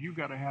 He said, you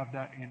got to have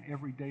that in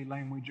everyday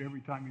language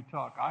every time you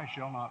talk. I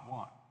shall not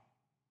want.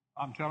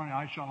 I'm telling you,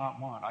 I shall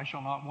not want. I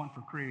shall not want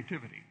for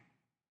creativity.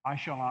 I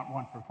shall not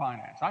want for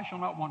finance. I shall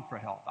not want for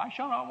health. I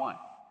shall not want.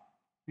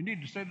 You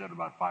need to say that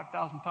about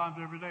 5,000 times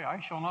every day.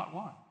 I shall not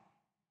want.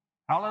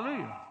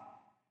 Hallelujah.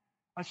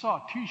 I saw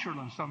a T-shirt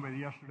on somebody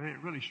yesterday.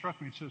 It really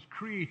struck me. It says,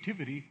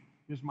 creativity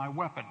is my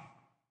weapon.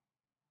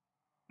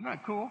 Isn't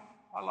that cool?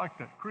 I like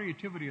that.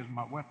 Creativity is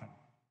my weapon.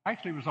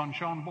 Actually, it was on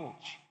Sean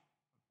Bolt's.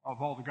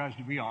 Of all the guys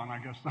to be on, I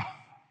guess.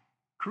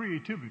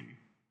 Creativity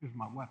is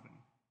my weapon.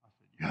 I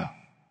said, yeah.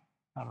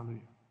 Hallelujah.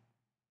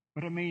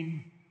 But I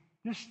mean,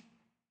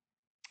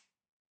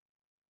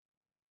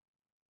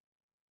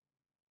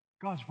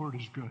 God's word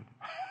is good.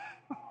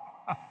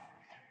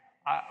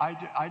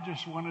 I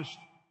just want us.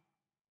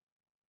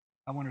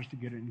 I want us to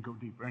get it and go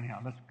deeper. Anyhow,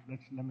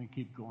 let me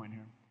keep going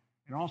here.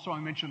 And also, I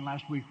mentioned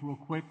last week, real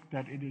quick,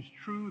 that it is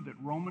true that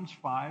Romans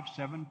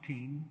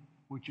 5:17,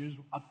 which is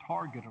a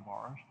target of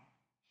ours,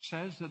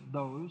 says that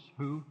those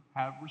who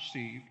have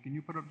received. Can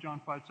you put up John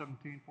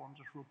 5:17 for me,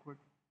 just real quick?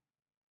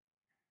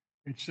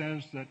 It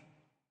says that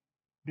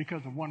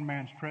because of one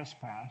man's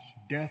trespass,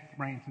 death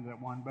reigned through that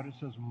one, but it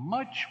says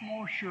much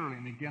more surely,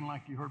 and again,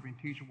 like you heard me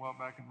teach a while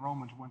back in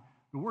Romans, when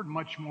the word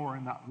much more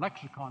in that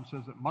lexicon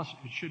says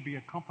it should be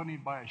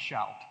accompanied by a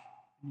shout,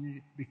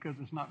 because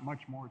it's not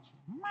much more, it's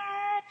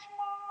much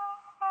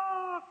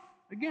more.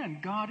 Again,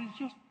 God is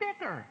just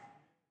bigger.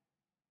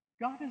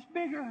 God is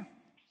bigger.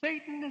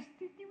 Satan is.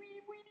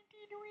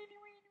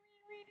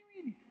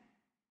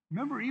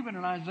 Remember, even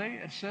in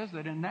Isaiah, it says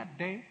that in that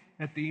day,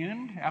 at the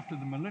end, after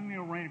the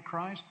millennial reign of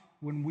Christ,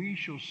 when we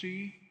shall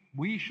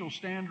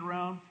stand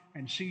around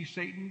and see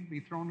Satan be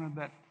thrown into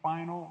that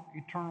final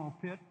eternal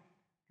pit.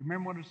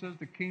 Remember what it says?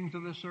 The kings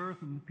of this earth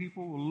and the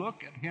people will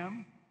look at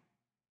him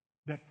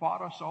that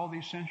fought us all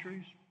these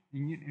centuries.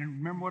 And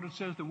remember what it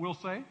says that we'll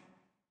say?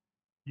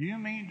 Do you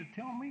mean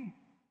to tell me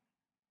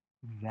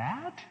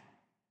that?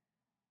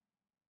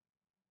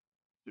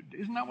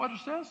 Isn't that what it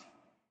says?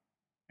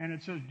 And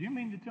it says, do you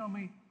mean to tell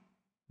me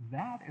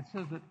that? It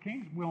says that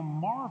kings will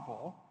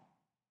marvel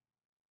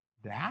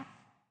That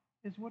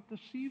is what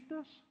deceived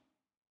us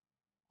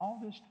all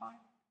this time.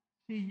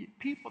 See,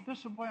 people, this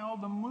is why all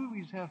the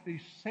movies have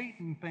these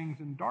Satan things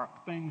and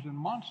dark things and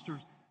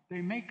monsters.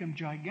 They make them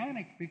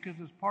gigantic because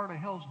it's part of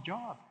hell's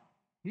job.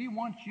 He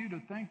wants you to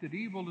think that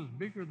evil is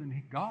bigger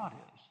than God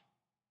is.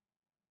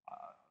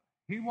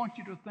 He wants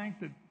you to think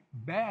that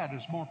bad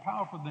is more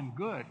powerful than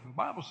good. The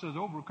Bible says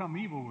overcome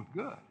evil with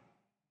good.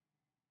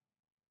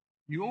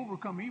 You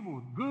overcome evil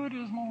with good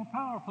is more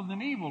powerful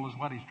than evil is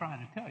what he's trying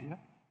to tell you.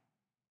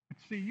 But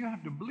see, you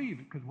have to believe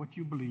it because what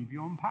you believe,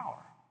 you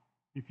empower.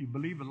 If you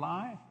believe a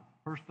lie,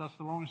 1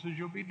 Thessalonians says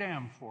you'll be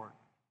damned for it.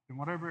 In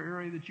whatever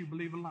area that you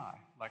believe a lie,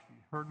 like you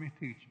heard me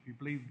teach, if you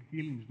believe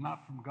healing is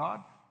not from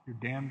God, you're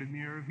damned in the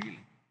area of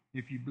healing.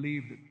 If you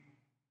believe that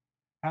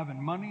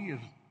having money is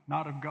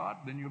not of God,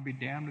 then you'll be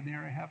damned in the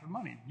area of having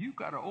money. You've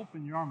got to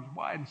open your arms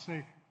wide and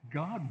say,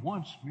 God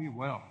wants me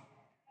well.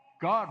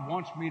 God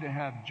wants me to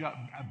have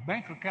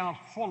bank accounts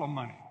full of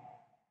money.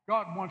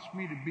 God wants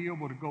me to be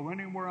able to go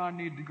anywhere I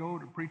need to go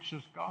to preach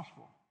this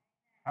gospel.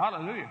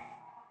 Hallelujah.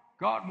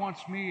 God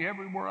wants me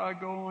everywhere I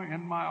go,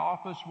 in my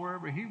office,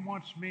 wherever. He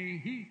wants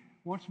me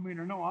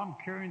to know I'm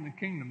carrying the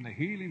kingdom. The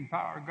healing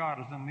power of God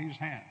is in these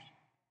hands.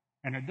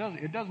 And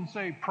it doesn't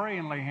say pray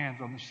and lay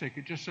hands on the sick.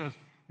 It just says,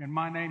 in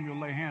my name you'll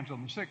lay hands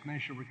on the sick and they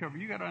shall recover.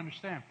 You got to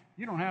understand,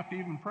 you don't have to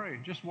even pray.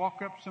 Just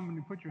walk up to somebody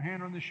and put your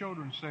hand on the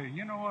shoulder and say,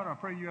 you know what, I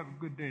pray you have a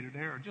good day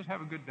today, or just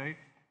have a good day,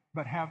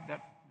 but have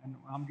that, and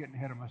I'm getting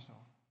ahead of myself.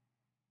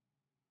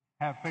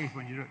 Have faith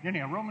when you do it.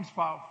 Anyhow, Romans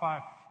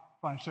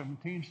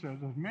 5:17 says,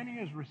 as many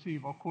as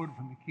receive, I'll quote it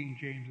from the King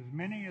James, as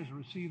many as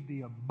receive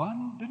the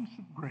abundance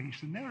of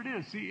grace. And there it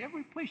is. See,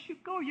 every place you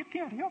go, you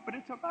can't help it.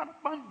 It's about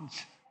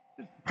abundance.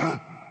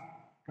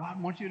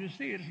 God wants you to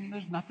see it, and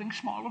there's nothing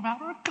small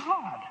about our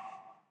God.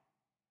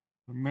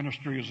 The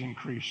ministry is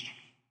increased.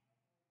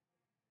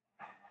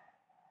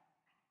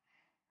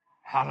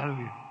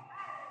 Hallelujah.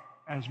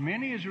 As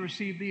many as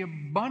receive the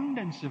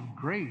abundance of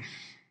grace.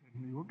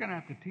 And we're going to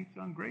have to teach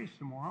on grace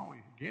some more, aren't we?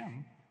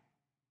 Again.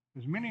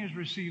 As many as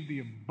receive the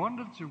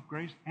abundance of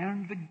grace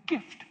and the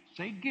gift.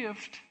 Say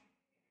gift.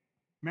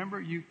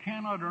 Remember, you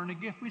cannot earn a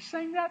gift. We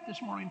sang that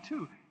this morning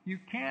too. You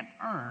can't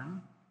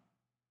earn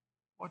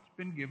what's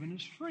been given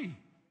as free.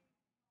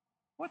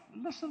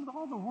 Listen to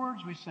all the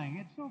words we sang.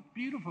 It's so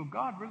beautiful.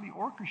 God really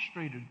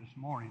orchestrated this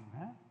morning,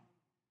 man.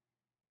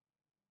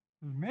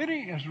 As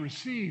many as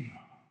receive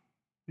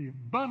the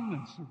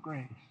abundance of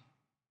grace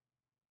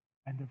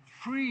and the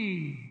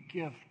free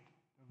gift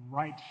of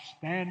right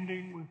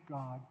standing with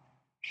God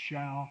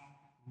shall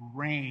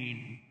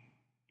reign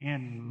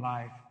in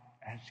life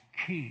as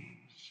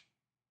kings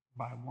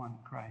by one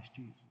Christ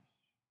Jesus.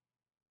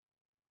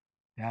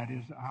 That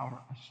is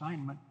our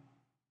assignment.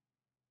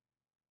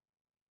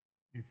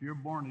 If you're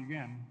born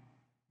again,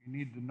 you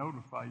need to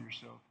notify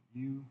yourself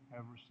you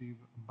have received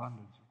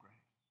abundance of grace,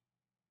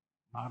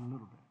 not a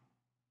little bit.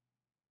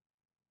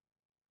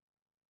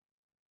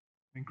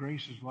 And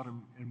grace is what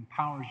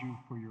empowers you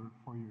for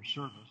your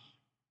service.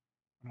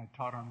 When I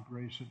taught on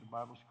grace at the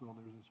Bible school,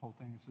 there's this whole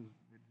thing. It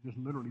just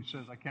literally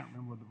says, I can't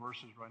remember what the verse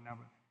is right now,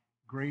 but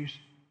grace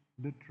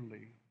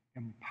literally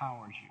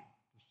empowers you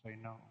to say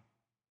no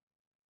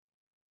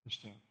to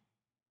stuff.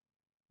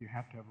 You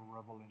have to have a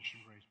revelation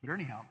of grace. But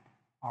anyhow,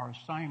 our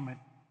assignment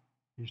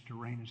is to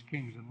reign as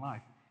kings in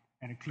life.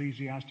 And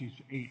Ecclesiastes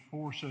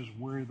 8:4 says,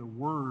 where the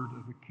word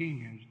of the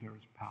king is, there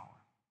is power.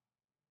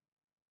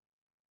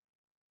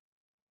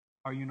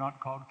 Are you not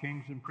called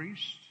kings and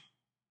priests?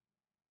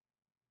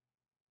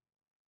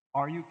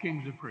 Are you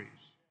kings and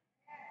priests?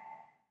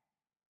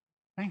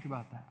 Think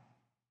about that.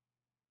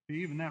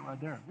 See, even that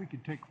right there. We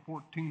could take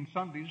 14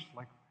 Sundays,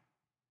 like,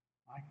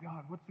 my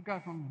God, what's the guy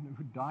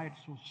who died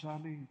so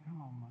sadly?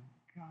 Oh, my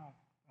God.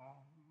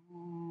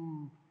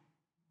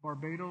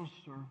 Barbados,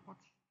 or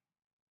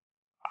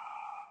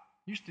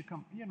used to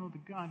come, the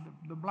guy,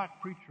 the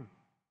black preacher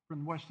from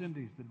the West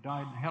Indies that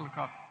died in a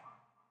helicopter.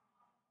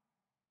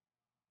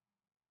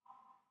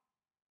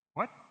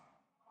 What?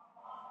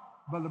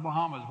 By the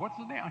Bahamas. What's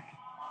the name?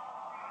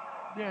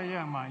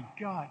 Yeah, my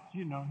God.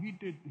 He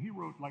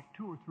wrote like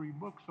 2 or 3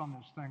 books on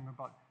this thing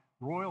about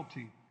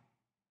royalty.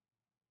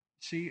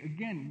 See,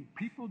 again,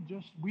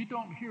 we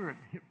don't hear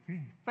it.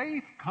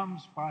 Faith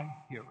comes by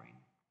hearing,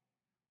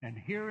 and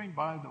hearing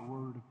by the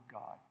word of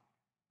God.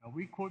 Now,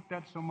 we quote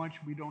that so much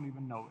we don't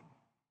even know it.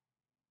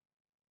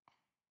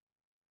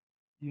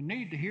 You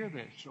need to hear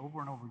this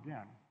over and over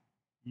again.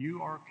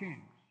 You are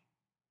kings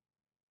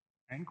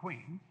and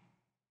queens.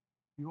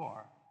 You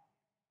are.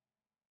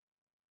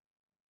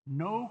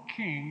 No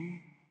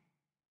king,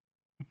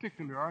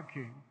 particularly our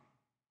king,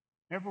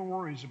 ever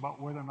worries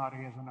about whether or not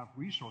he has enough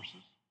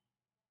resources.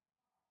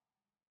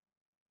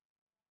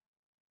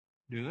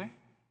 Do they?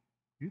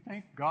 Do you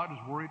think God is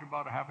worried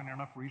about having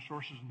enough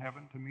resources in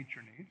heaven to meet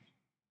your needs?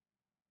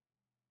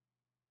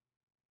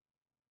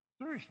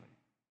 Seriously.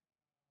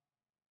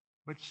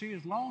 But see,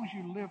 as long as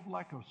you live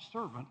like a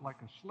servant, like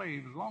a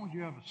slave, as long as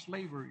you have a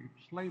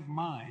slave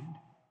mind,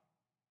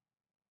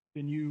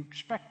 then you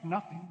expect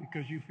nothing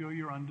because you feel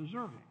you're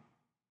undeserving.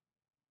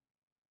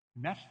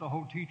 And that's the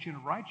whole teaching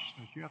of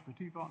righteousness. You have to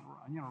teach on,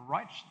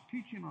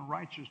 teaching on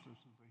righteousness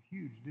is a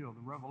huge deal,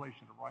 the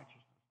revelation of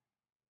righteousness.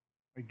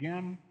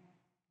 Again,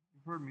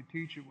 you've heard me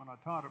teach it when I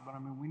taught it, but I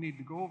mean, we need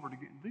to go over it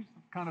again. These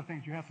are the kind of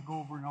things you have to go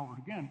over and over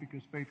again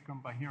because faith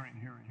comes by hearing,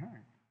 hearing,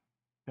 hearing.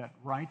 That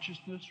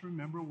righteousness,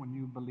 remember, when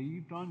you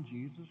believed on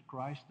Jesus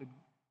Christ, that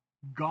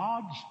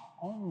God's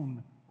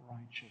own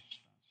righteousness,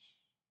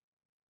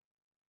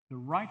 the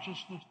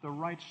righteousness, the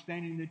right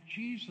standing that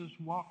Jesus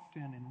walked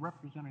in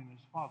representing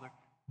his Father,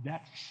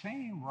 that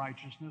same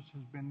righteousness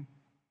has been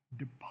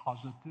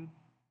deposited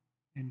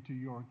into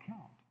your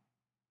account,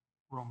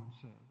 Romans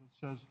says. It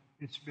says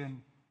it's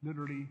been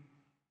literally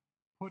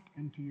put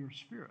into your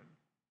spirit.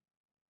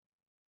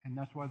 And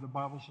that's why the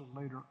Bible says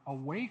later,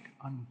 awake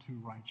unto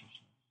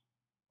righteousness.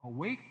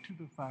 Awake to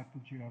the fact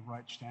that you have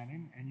right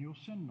standing and you'll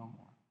sin no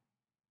more.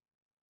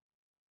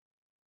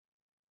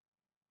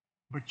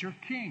 But you're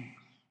kings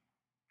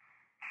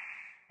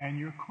and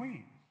you're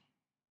queens.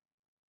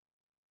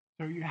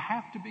 So you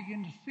have to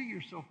begin to see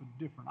yourself as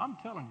different. I'm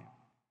telling you.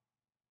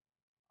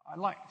 I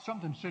like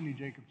something Cindy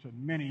Jacobs said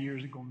many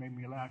years ago, made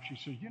me laugh. She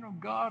says,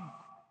 God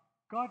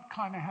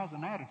kind of has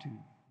an attitude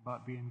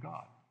about being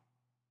God.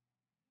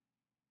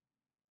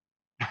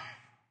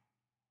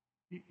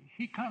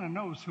 He kind of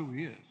knows who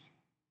he is.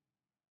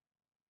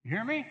 You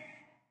hear me?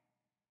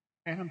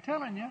 And I'm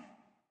telling you,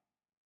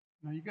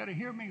 now you got to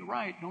hear me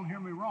right, don't hear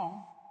me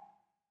wrong.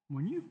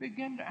 When you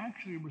begin to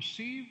actually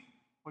receive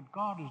what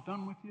God has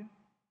done with you,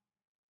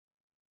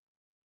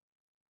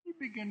 you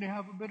begin to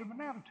have a bit of an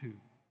attitude.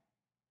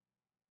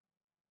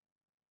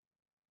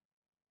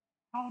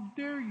 How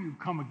dare you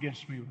come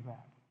against me with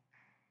that?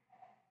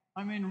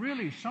 I mean,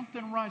 really,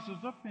 something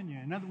rises up in you.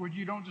 In other words,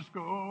 you don't just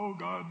go, oh,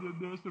 God did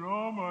this, and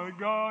oh, my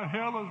God,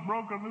 hell has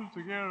broken loose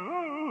again.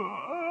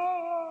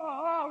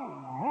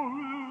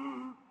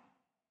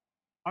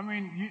 I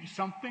mean,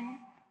 something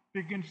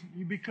begins,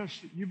 because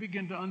you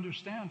begin to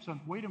understand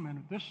something. Wait a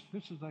minute, this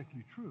is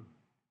actually true.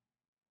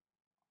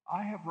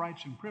 I have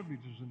rights and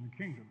privileges in the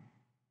kingdom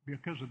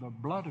because of the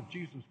blood of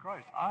Jesus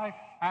Christ. I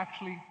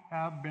actually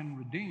have been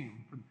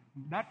redeemed.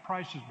 That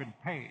price has been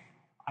paid.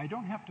 I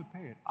don't have to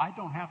pay it. I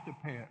don't have to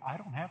pay it. I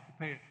don't have to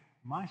pay it.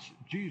 My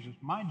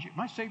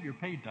Savior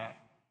paid that.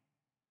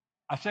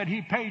 I said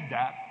he paid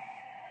that.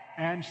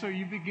 And so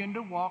you begin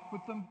to walk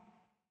with them.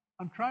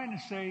 I'm trying to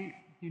say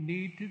you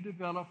need to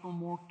develop a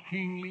more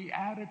kingly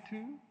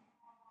attitude.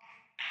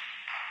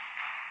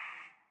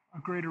 A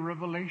greater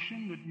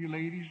revelation that you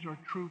ladies are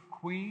true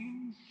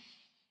queens.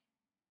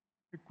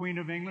 The Queen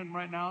of England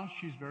right now,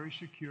 she's very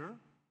secure.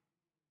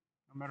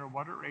 No matter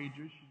what her age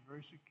is, she's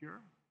very secure.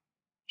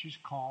 She's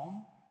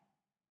calm.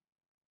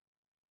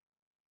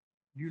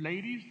 You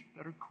ladies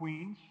that are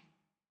queens,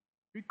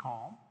 be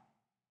calm.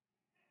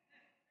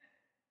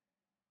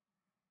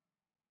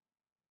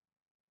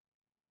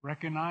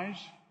 Recognize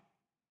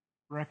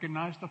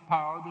the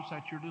power that's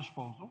at your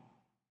disposal.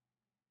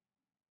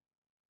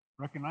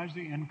 Recognize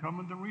the income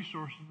and the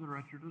resources that are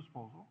at your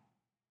disposal.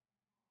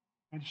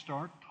 And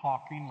start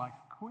talking like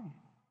a queen.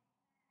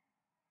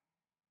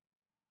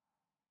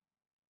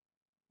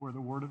 Where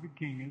the word of a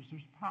king is,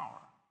 there's power.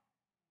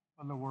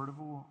 Where the word of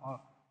a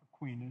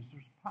queen is,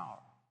 there's power.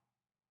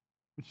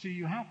 But see,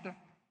 you have to,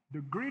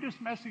 the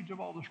greatest message of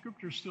all the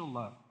scripture is still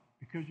love.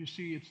 Because you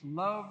see, it's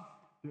love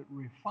that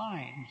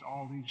refines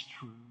all these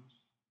truths.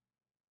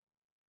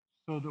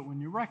 So that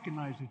when you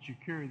recognize that you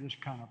carry this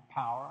kind of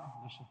power,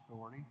 this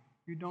authority,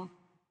 you don't,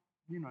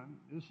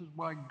 this is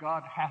why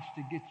God has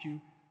to get you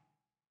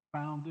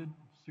founded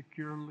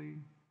securely,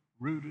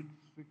 rooted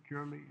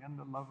securely in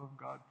the love of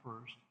God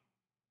first.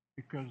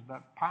 Because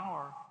that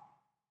power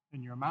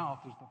in your mouth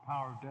is the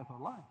power of death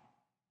or life.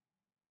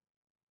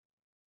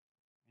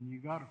 And you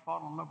got to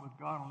fall in love with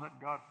God and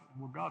let God,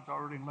 well, God's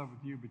already in love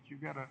with you, but you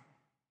got to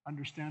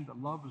understand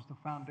that love is the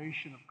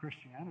foundation of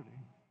Christianity.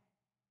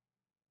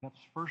 That's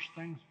first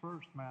things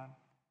first, man,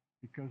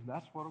 because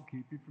that's what will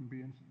keep you from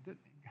being,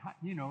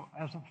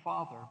 as a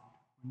father,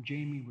 when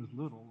Jamie was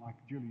little, like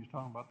Julie was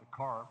talking about the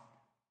car,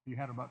 he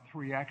had about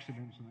 3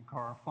 accidents in the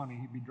car. Funny,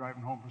 he'd be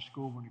driving home from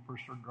school when he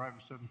first started driving,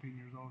 17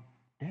 years old.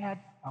 Dad,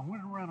 I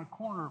went around a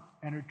corner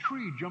and a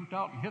tree jumped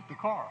out and hit the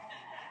car.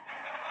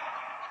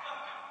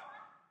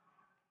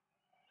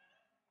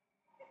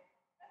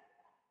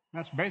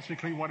 That's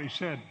basically what he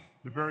said,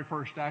 the very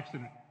first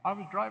accident. I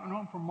was driving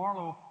home from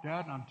Marlow,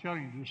 Dad, and I'm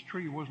telling you, this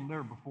tree wasn't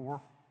there before.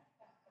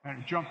 And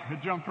it jumped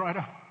right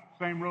out.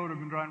 Same road I've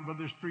been driving, but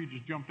this tree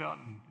just jumped out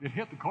and it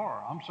hit the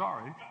car. I'm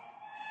sorry.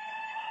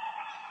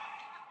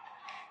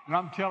 And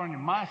I'm telling you,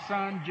 my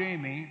son,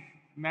 Jamie,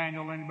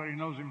 Manuel, anybody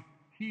knows him,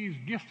 he's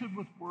gifted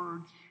with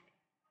words.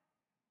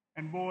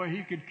 And boy,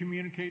 he could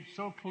communicate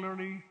so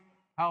clearly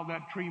how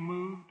that tree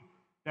moved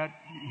that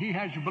he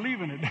has you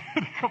believe in it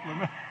in a couple of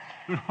minutes.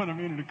 You know what I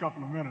mean? In a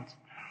couple of minutes.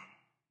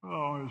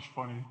 Oh, it was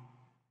funny.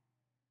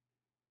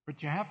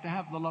 But you have to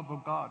have the love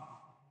of God.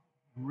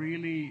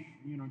 Really,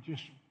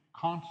 just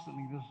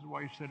constantly. This is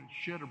why he said it's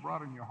shed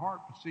abroad in your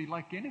heart. But see,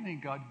 like anything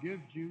God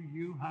gives you,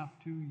 you have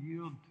to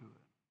yield to it.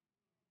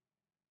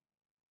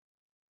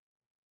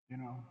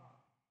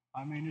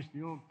 I mean, it's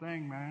the old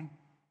thing, man.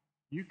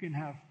 You can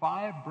have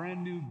 5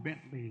 brand new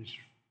Bentleys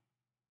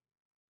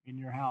in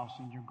your house,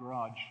 in your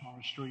garage, on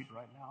the street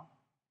right now,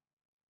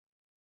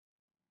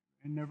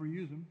 and never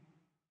use them.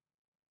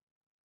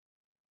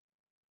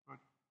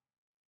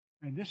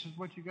 And this is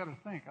what you got to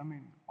think. I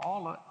mean,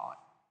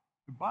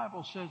 the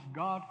Bible says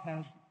God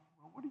has.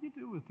 Well, what do you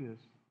do with this?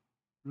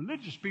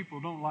 Religious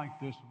people don't like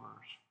this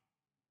verse.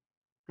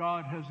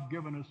 God has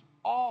given us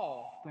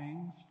all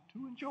things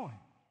to enjoy,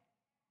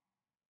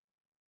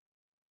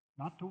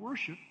 not to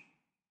worship,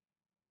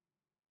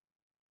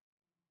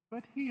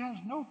 but He has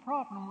no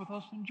problem with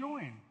us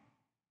enjoying.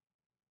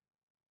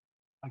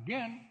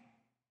 Again,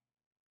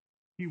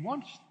 He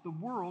wants the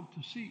world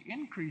to see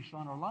increase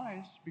on our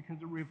lives because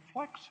it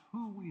reflects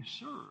who we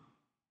serve.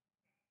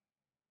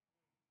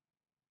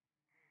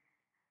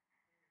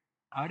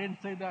 I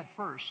didn't say that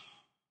first.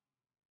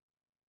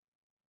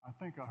 I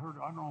think I heard,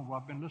 I don't know,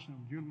 I've been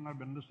listening, Julie and I've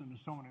been listening to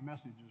so many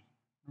messages.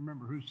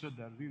 Remember who said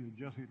that? It was either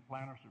Jesse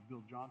Duplantis or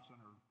Bill Johnson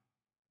or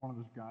one of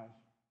those guys.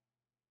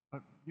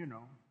 But, you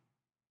know,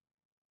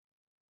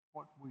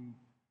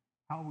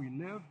 how we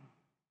live,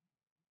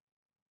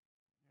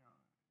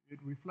 it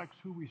reflects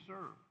who we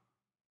serve.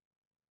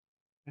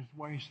 That's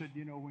why he said,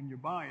 you know, when you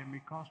buy, it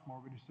may cost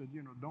more, but he said,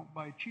 you know, don't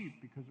buy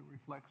cheap because it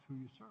reflects who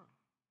you serve.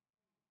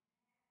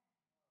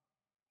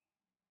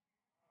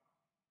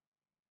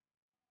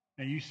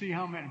 And you see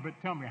how many, but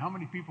tell me, how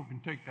many people can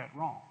take that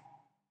wrong?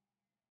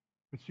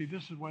 But see,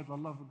 this is why the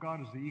love of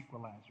God is the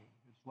equalizer.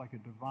 It's like a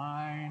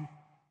divine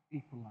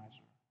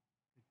equalizer.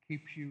 It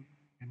keeps you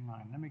in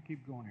line. Let me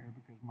keep going here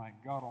because my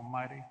God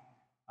Almighty,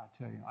 I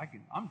tell you,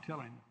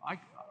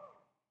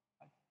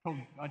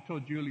 I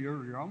told Julie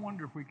earlier, I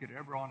wonder if we could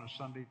ever on a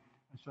Sunday,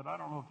 I said, I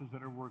don't know if this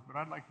would ever work, but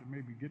I'd like to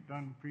maybe get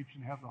done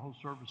preaching, have the whole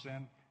service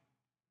in,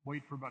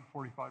 wait for about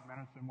 45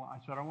 minutes, and I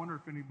said, I wonder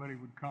if anybody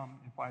would come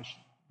if I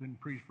didn't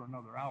preach for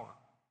another hour.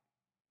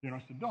 You know,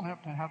 I said, don't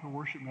have to have the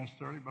worship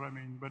necessarily, but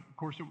of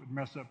course it would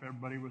mess up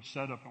everybody with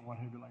setup and what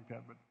have you like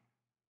that. But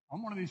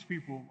I'm one of these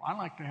people, I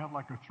like to have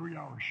like a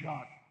 3-hour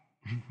shot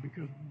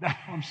because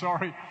I'm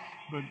sorry,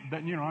 but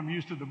that, you know, I'm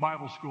used to the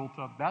Bible school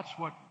stuff.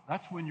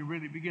 That's when you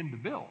really begin to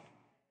build.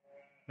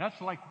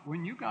 That's like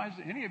when you guys,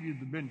 any of you that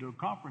have been to a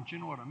conference, you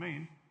know what I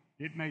mean.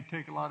 It may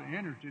take a lot of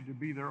energy to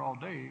be there all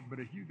day, but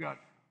if you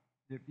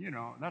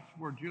know, that's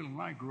where Jill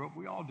and I grew up.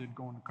 We all did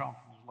go into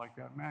conferences like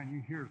that. Man,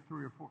 you hear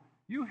 3 or 4.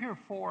 You hear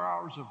 4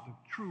 hours of the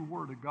true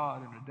Word of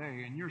God in a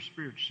day, and your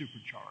spirit's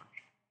supercharged.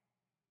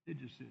 It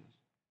just is.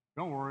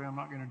 Don't worry, I'm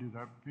not going to do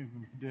that.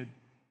 People did.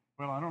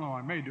 Well, I don't know.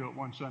 I may do it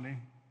one Sunday.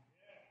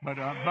 But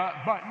no.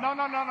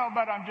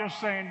 But I'm just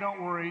saying,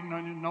 don't worry.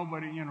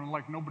 Nobody, you know,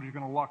 like nobody's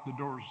going to lock the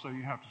doors, so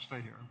you have to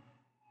stay here.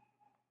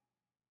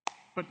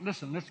 But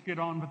listen, let's get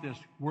on with this.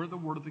 Where the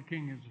Word of the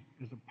King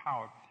is a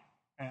power.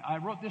 And I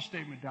wrote this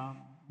statement down.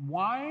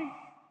 Why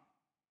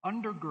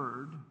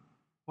undergird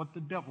what the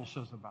devil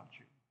says about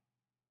you?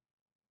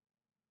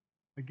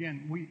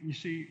 Again, you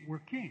see, we're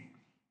kings.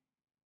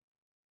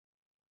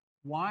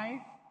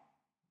 Why?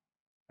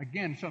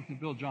 Again, something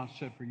Bill Johnson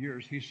said for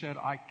years. He said,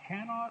 I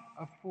cannot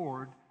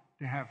afford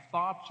to have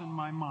thoughts in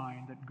my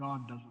mind that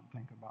God doesn't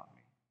think about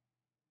me.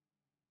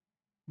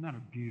 Isn't that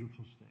a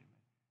beautiful statement?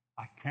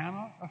 I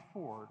cannot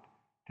afford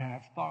to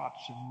have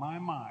thoughts in my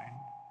mind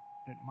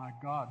that my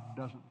God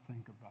doesn't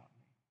think about me.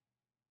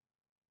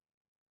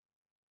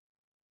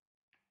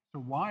 So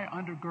why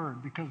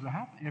undergird? Because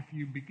if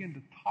you begin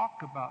to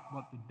talk about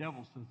what the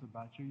devil says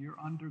about you, you're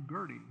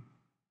undergirding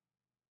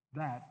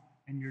that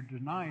and you're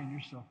denying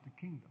yourself the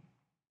kingdom.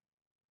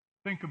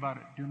 Think about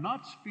it. Do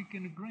not speak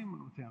in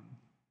agreement with him.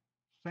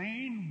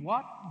 Saying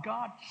what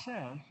God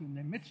says in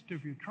the midst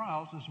of your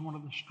trials is one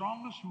of the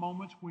strongest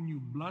moments when you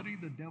bloody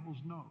the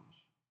devil's nose.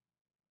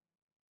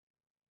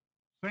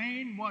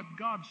 Saying what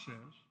God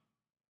says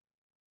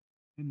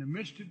in the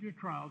midst of your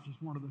trials is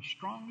one of the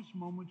strongest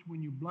moments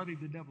when you bloody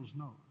the devil's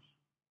nose.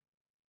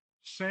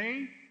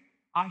 Say,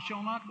 I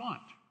shall not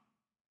want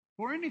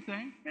for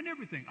anything and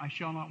everything. I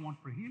shall not want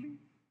for healing.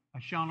 I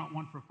shall not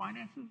want for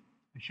finances.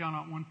 I shall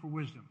not want for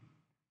wisdom.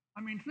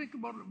 I mean, think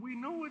about it. We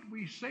know it.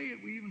 We say it.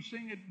 We even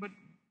sing it. But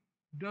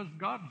does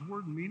God's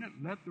word mean it?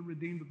 Let the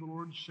redeemed of the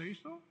Lord say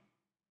so?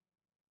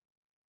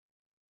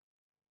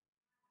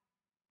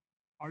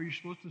 Are you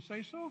supposed to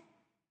say so?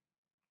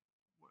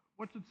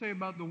 What's it say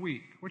about the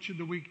weak? What should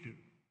the weak do?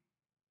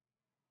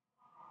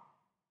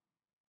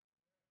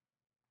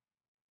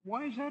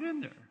 Why is that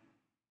in there?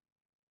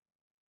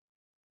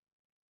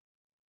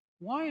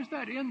 Why is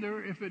that in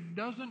there if it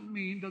doesn't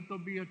mean that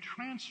there'll be a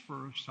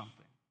transfer of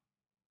something?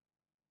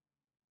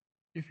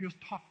 If you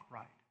talk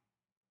right,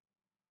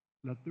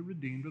 let the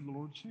redeemed of the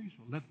Lord say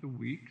so. Let the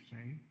weak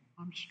say,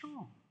 I'm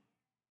strong.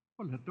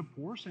 Or let the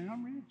poor say,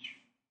 I'm rich.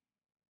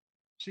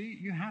 See,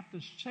 you have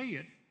to say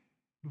it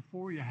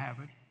before you have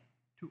it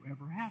to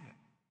ever have it.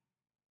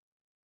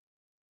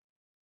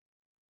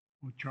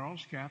 Well,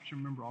 Charles Capps,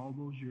 remember all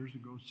those years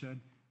ago, said,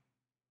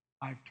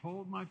 I've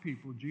told my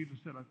people, Jesus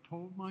said, I've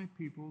told my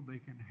people they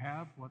can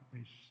have what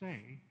they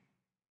say,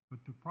 but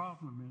the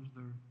problem is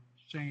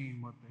they're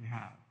saying what they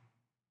have.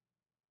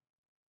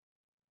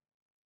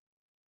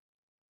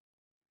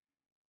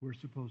 We're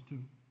supposed to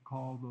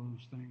call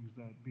those things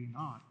that be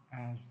not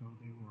as though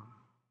they were.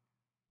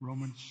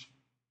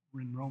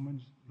 In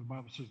Romans, the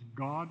Bible says,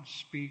 God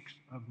speaks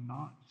of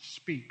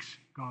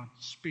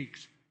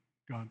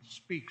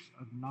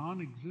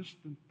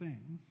non-existent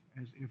things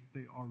as if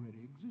they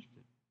already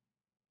existed.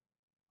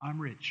 I'm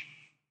rich.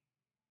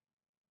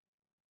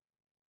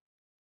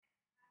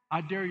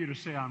 I dare you to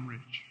say I'm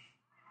rich.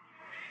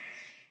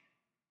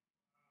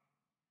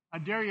 I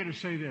dare you to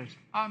say this,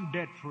 I'm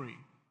debt-free.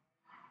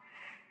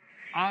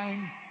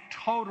 I'm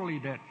totally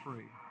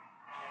debt-free.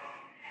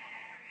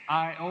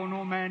 I owe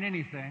no man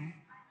anything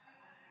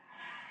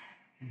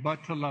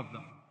but to love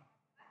them.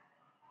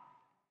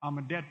 I'm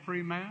a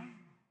debt-free man.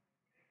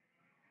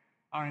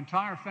 Our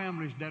entire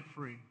family is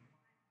debt-free.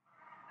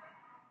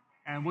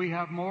 And we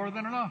have more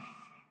than enough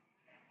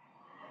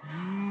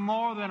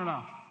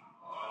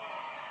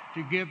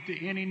to give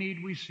to any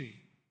need we see.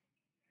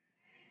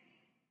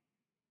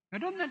 Now,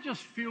 doesn't that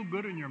just feel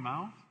good in your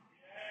mouth?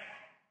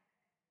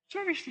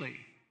 Seriously.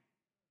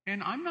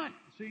 And I'm not,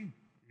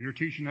 you're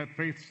teaching that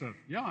faith stuff.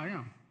 Yeah, I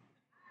am.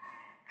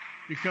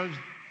 Because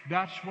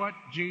that's what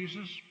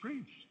Jesus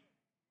preached.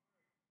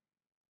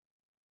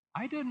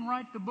 I didn't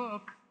write the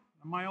book.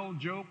 My old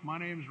joke, my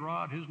name's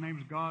Rod, his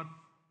name's God,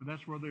 but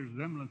that's where their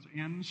resemblance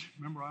ends.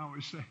 Remember, I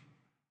always say,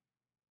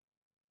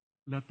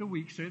 let the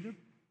weak say that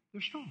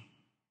they're strong.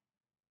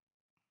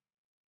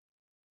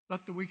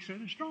 Let the weak say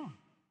they're strong.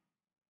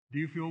 Do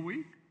you feel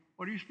weak?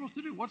 What are you supposed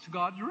to do? What's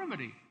God's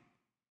remedy?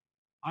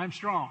 I'm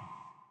strong.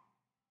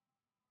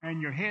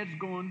 And your head's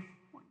going,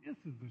 well, this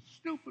is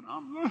stupid.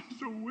 I'm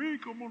so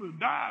weak, I'm going to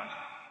die.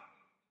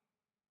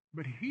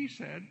 But he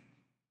said,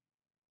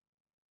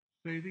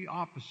 say the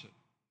opposite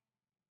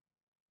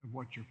of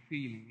what you're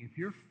feeling. If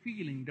your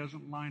feeling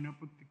doesn't line up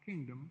with the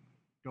kingdom,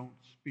 don't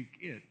speak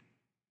it.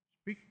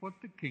 Speak what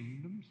the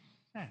kingdom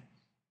says.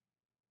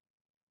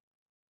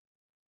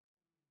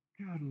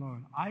 Good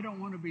Lord. I don't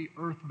want to be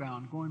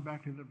earthbound. Going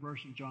back to the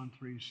verse in John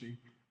 3, see,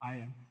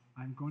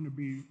 I'm going to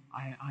be,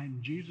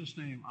 in Jesus'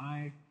 name,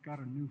 I got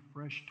a new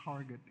fresh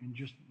target and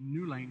just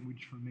new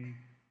language for me.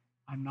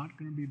 I'm not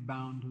going to be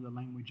bound to the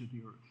language of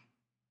the earth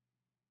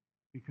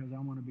because I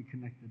want to be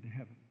connected to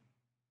heaven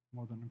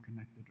more than I'm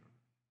connected to earth.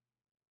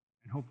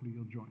 And hopefully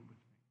you'll join with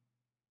me.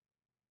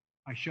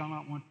 I shall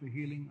not want the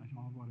healing,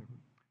 whatever.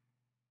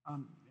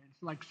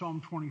 It's like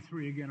Psalm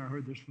 23. Again, I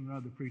heard this from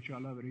another preacher. I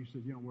love it. He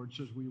said, where it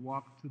says, we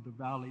walk through the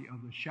valley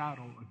of the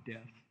shadow of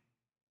death.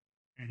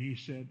 And he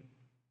said,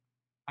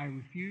 I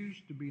refuse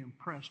to be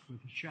impressed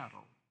with the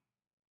shadow.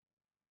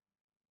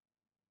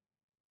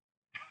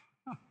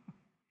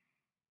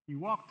 You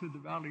walk through the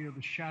valley of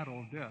the shadow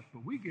of death,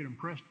 but we get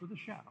impressed with the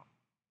shadow.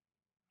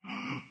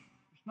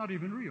 It's not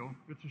even real.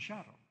 It's a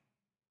shadow.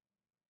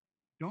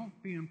 Don't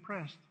be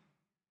impressed.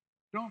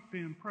 Don't be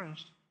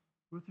impressed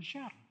with the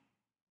shadow.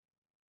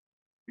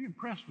 Be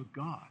impressed with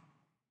God.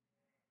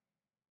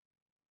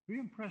 Be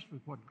impressed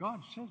with what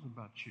God says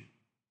about you.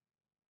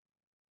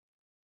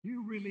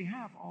 You really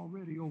have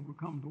already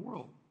overcome the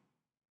world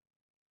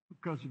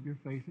because of your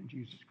faith in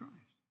Jesus Christ.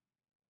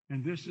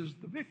 And this is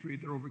the victory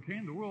that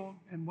overcame the world.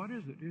 And what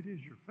is it? It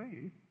is your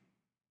faith.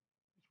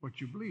 It's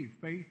what you believe.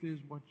 Faith is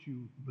what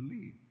you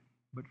believe.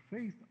 But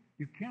faith,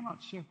 you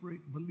cannot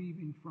separate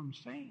believing from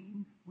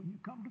saying when you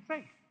come to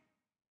faith.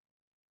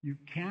 You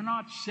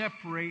cannot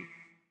separate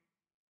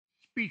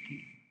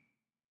speaking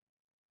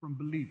from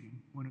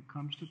believing when it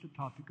comes to the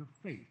topic of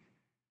faith.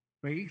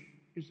 Faith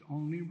is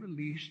only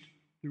released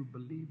through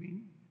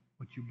believing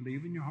what you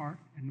believe in your heart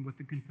and with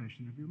the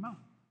confession of your mouth.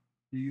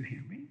 Do you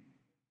hear me?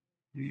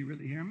 Do you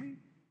really hear me?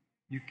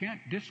 You can't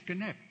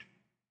disconnect.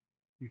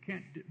 You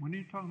can't, when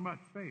you're talking about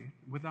faith,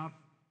 without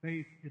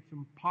faith, it's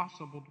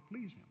impossible to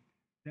please Him.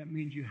 That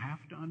means you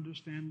have to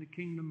understand the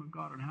kingdom of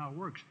God and how it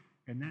works.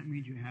 And that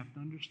means you have to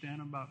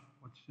understand about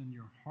what's in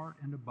your heart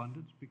in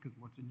abundance, because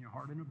what's in your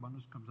heart in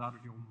abundance comes out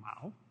of your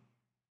mouth.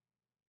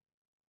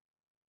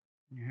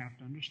 And you have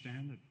to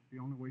understand that the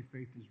only way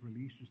faith is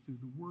released is through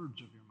the words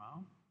of your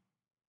mouth.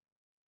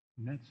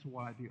 And that's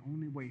why the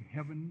only way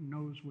heaven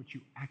knows what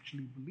you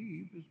actually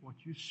believe is what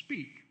you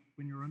speak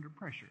when you're under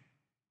pressure.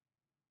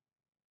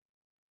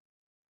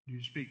 Do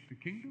you speak the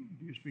kingdom?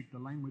 Do you speak the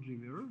language of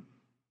the earth?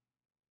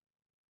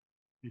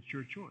 It's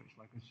your choice.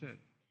 Like I said,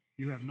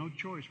 you have no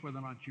choice whether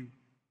or not you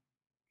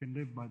can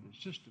live by the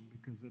system,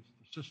 because it's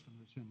the system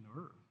that's in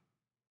the earth.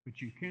 But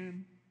you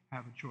can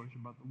have a choice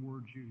about the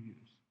words you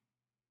use.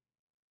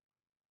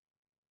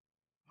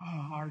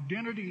 Our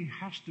identity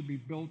has to be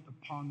built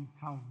upon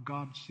how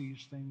God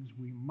sees things.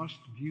 We must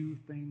view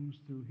things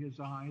through His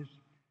eyes.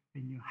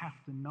 And you have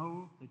to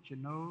know that you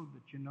know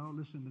that you know.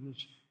 Listen to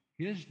this.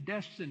 His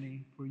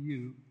destiny for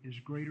you is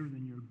greater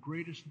than your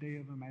greatest day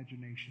of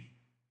imagination.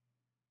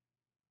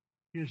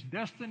 His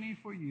destiny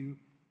for you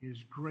is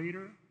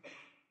greater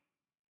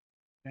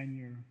than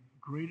your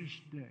greatest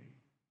day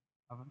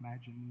of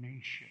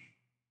imagination.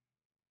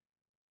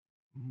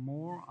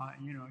 More,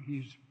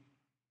 He's...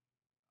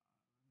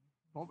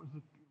 What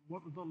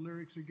was the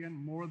lyrics again?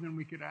 More than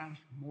we could ask,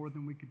 more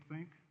than we could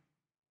think.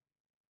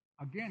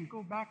 Again,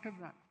 go back to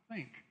that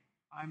think.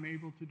 I'm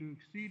able to do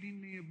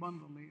exceedingly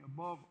abundantly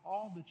above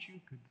all that you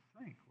could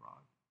think,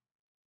 Rod.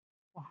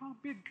 Well, how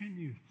big can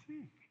you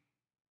think?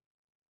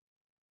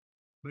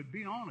 But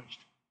be honest.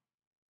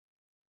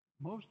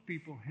 Most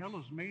people, hell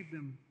has made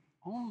them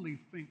only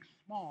think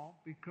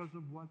small because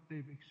of what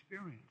they've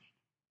experienced.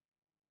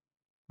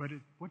 But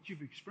what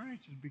you've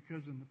experienced is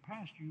because in the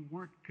past you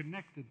weren't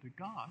connected to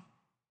God,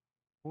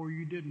 or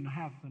you didn't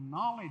have the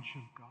knowledge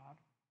of God.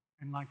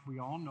 And like we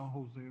all know,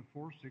 Hosea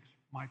 4:6,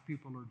 my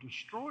people are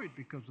destroyed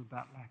because of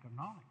that lack of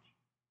knowledge.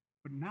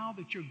 But now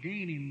that you're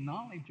gaining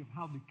knowledge of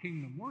how the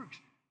kingdom works,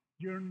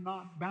 you're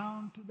not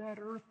bound to that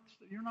earth.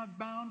 You're not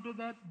bound to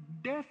that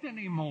death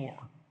anymore.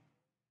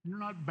 You're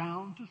not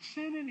bound to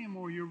sin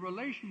anymore. Your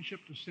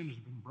relationship to sin has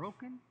been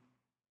broken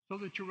so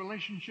that your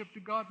relationship to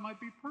God might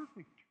be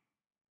perfect.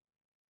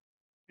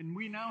 And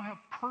we now have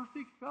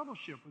perfect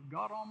fellowship with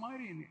God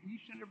Almighty, and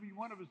each and every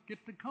one of us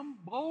get to come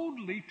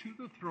boldly to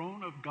the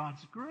throne of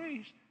God's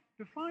grace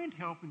to find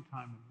help in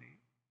time of need.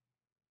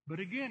 But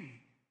again,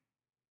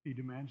 He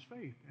demands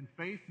faith, and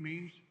faith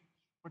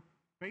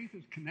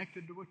is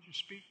connected to what you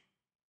speak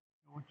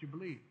and what you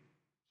believe.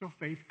 So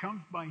faith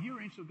comes by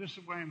hearing. So this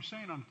is why I'm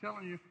saying, I'm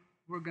telling you,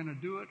 we're going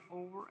to do it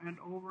over and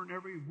over. And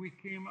every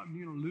week came up,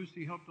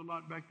 Lucy helped a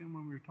lot back then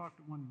when we were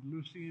talking, when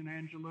Lucy and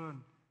Angela and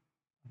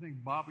I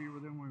think Bobby were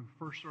there when we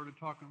first started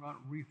talking about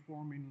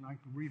reforming, like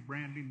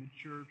rebranding the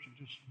church and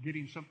just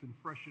getting something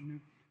fresh and new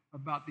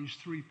about these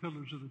three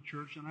pillars of the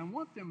church. And I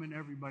want them in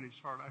everybody's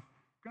heart. I'm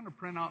going to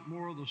print out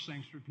more of those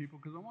things for people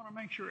because I want to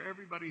make sure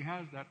everybody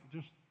has that,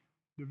 just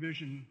the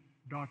vision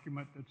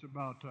document that's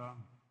about,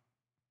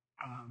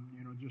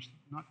 just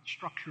not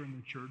structure in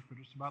the church, but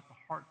it's about the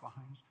heart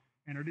behind it.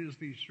 And it is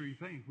these three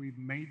things. We've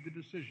made the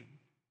decision.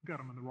 Got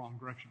them in the wrong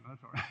direction.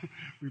 That's all right.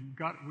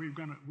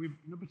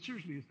 No, but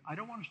seriously, I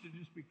don't want us to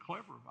just be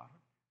clever about it.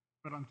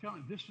 But I'm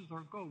telling you, this is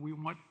our goal. We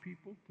want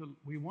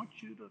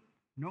you to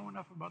know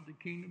enough about the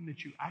kingdom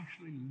that you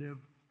actually live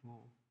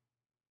full.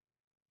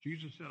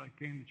 Jesus said, I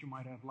came that you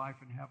might have life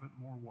and have it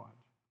more what?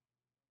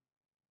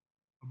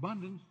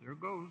 Abundance. There it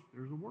goes.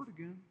 There's the word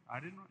again.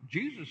 I didn't know.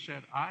 Jesus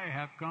said, I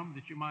have come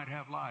that you might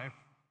have life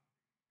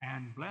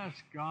and bless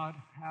God,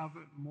 have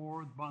it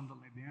more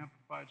abundantly. The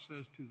Amplified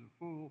says, to the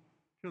full,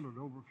 till it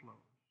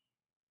overflows.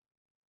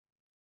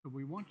 So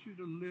we want you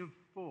to live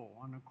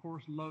full. And of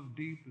course, love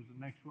deep is the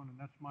next one, and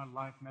that's my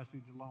life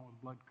message along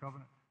with Blood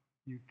Covenant.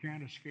 You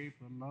can't escape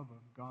the love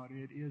of God.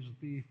 It is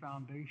the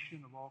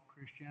foundation of all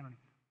Christianity.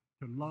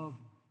 To love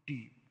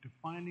deep, to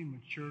finally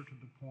mature to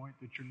the point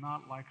that you're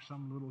not like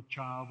some little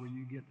child where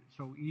you get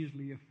so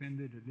easily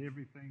offended at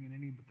everything and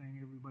anything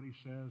everybody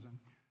says, and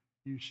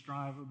you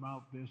strive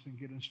about this and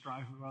get in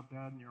strife about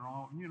that, and you're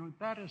all,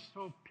 that is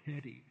so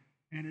petty.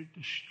 And it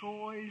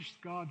destroys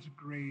God's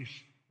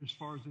grace as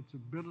far as its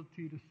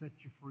ability to set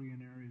you free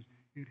in areas.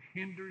 It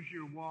hinders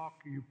your walk.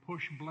 You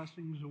push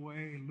blessings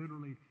away.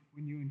 Literally,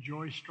 when you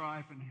enjoy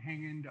strife and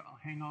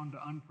hang on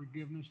to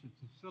unforgiveness, it's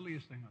the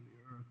silliest thing on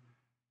the earth.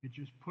 It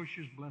just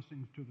pushes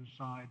blessings to the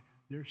side.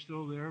 They're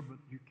still there, but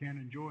you can't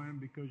enjoy them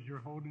because you're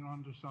holding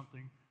on to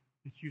something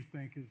that you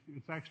think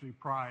it's actually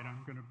pride.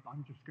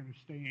 I'm just gonna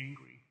stay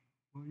angry.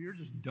 Well, you're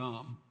just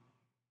dumb,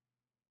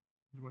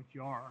 is what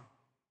you are.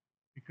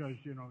 Because,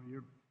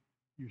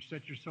 you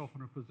set yourself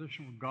in a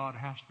position where God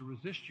has to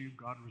resist you.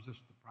 God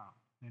resists the proud.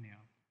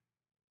 Anyhow.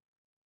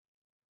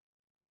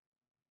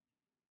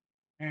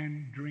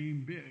 And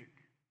dream big.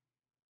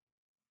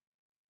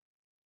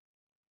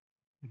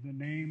 In the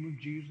name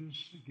of Jesus,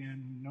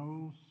 again,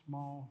 no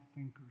small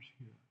thinkers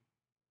here.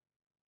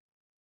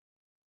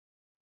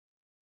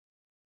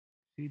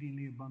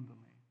 Exceedingly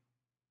abundantly,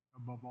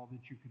 above all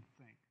that you can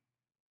think.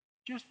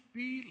 Just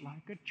be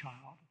like a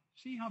child.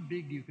 See how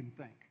big you can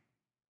think.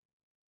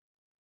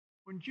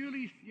 When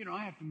Julie,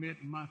 I have to admit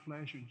in my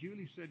flesh, when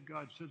Julie said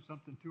God said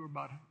something to her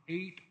about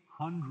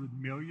 800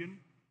 million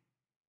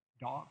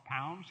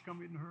pounds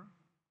coming to her,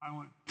 I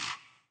went,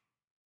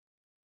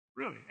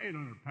 really,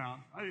 800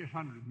 pounds,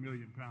 800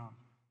 million pounds.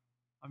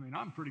 I mean,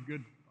 I'm pretty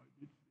good.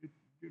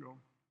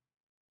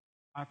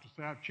 I have to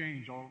say I've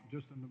changed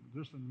just in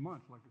the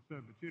month, like I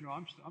said. But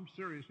I'm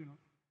serious.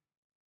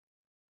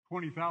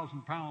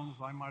 20,000 pounds,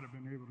 I might have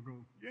been able to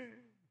go, yeah.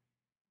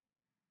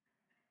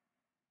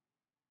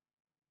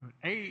 But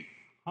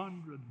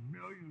 800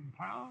 million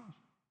pounds?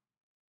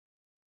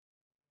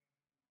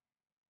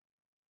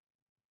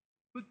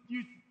 But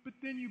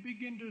then you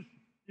begin to,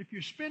 if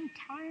you spend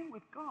time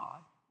with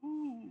God,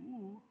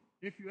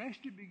 if you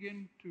actually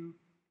begin to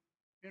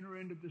enter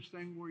into this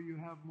thing where you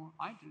have more,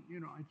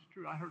 it's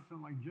true. I heard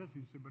something like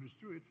Jesse say, but it's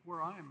true. It's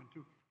where I am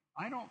into.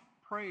 I don't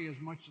pray as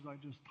much as I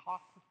just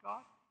talk with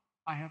God.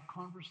 I have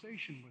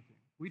conversation with Him.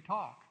 We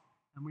talk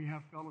and we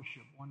have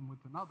fellowship one with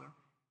another.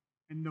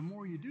 And the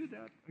more you do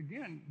that,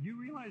 again, you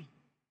realize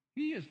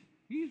He's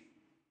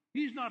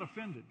not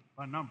offended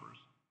by numbers.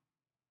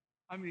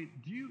 I mean,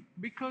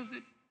 because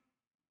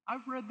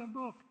I've read the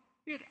book.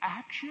 It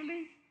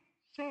actually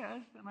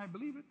says, and I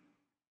believe it,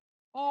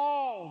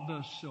 all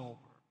the silver,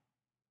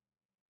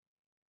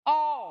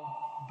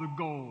 all the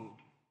gold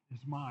is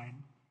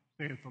mine,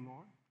 saith the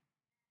Lord.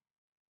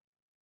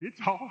 It's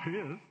all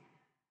His.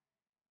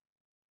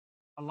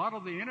 A lot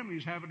of the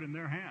enemies have it in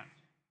their hands.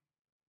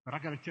 But I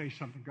got to tell you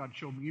something God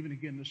showed me, even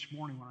again this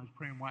morning when I was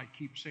praying, why I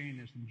keep saying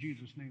this, in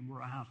Jesus' name,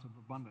 we're a house of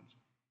abundance.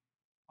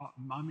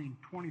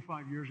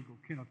 25 years ago,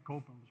 Kenneth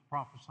Copeland was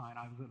prophesying.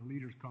 I was at a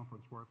leaders'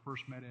 conference where I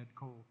first met Ed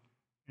Cole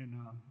in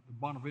the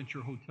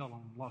Bonaventure Hotel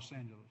in Los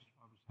Angeles.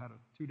 I had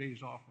 2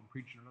 days off from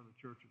preaching at other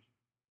churches.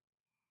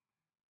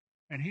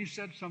 And he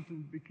said something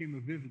that became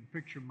a vivid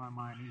picture in my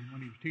mind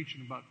when he was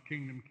teaching about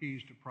kingdom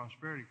keys to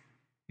prosperity.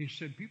 He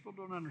said, people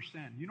don't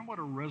understand. You know what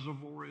a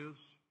reservoir is?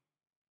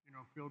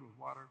 Filled with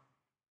water?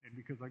 And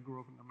because I grew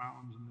up in the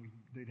mountains, and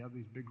they'd have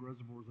these big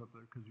reservoirs up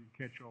there because you'd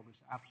catch all this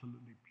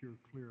absolutely pure,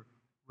 clear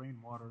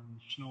rainwater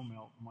and snow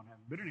melt and what have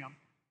you. But anyhow,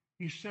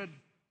 he said,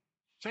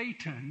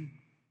 Satan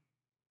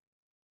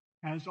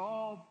has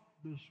all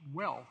this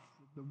wealth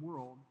of the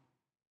world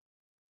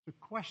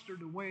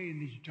sequestered away in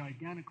these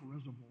gigantic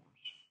reservoirs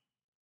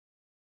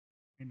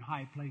in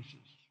high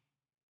places.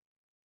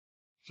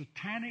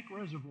 Satanic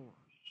reservoirs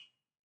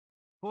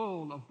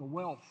full of the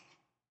wealth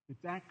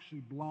that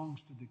actually belongs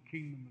to the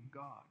kingdom of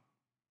God.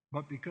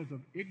 But because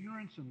of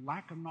ignorance and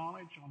lack of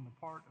knowledge on the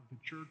part of the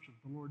church of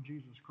the Lord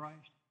Jesus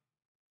Christ,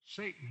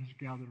 Satan has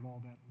gathered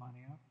all that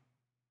money up.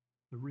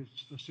 The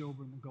rich, the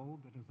silver, and the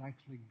gold that is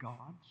actually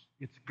God's.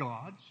 It's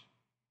God's.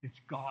 It's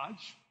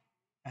God's.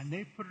 And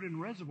they put it in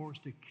reservoirs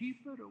to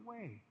keep it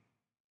away.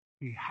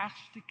 He has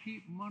to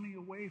keep money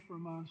away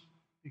from us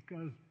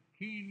because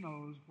he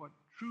knows what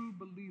true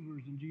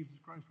believers in Jesus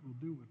Christ will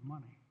do with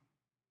money.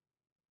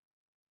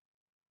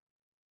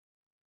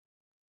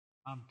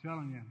 I'm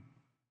telling you,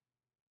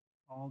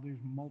 all these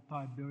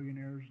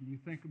multi-billionaires, and you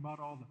think about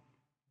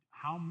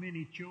how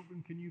many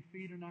children can you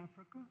feed in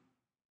Africa?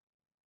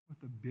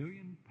 With £1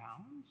 billion?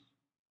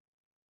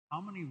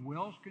 How many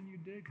wells can you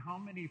dig? How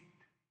many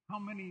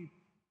of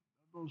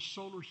those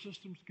solar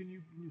systems can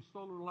you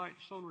solar light,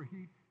 solar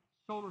heat,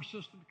 solar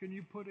systems can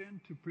you put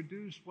in to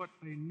produce what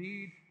they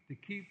need to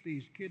keep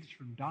these kids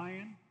from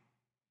dying?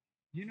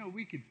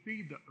 We could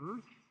feed the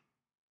earth.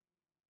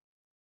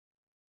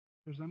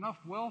 There's enough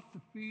wealth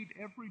to feed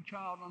every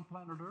child on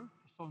planet Earth,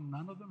 so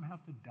none of them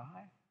have to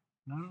die.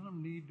 None of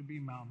them need to be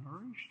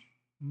malnourished.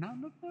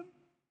 None of them.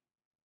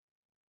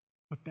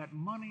 But that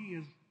money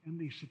is in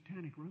these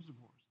satanic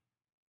reservoirs.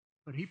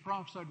 But he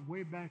prophesied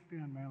way back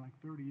then, man, like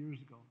 30 years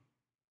ago.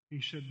 He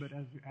said, but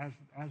as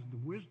the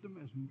wisdom,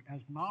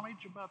 as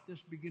knowledge about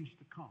this begins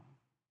to come,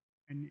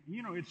 and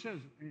it says,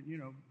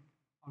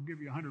 I'll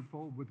give you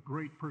 100-fold with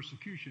great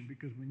persecution,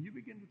 because when you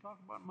begin to talk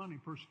about money,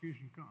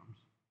 persecution comes.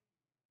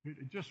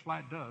 It just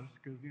flat does,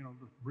 because, the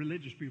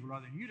religious people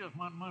are there. You just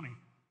want money.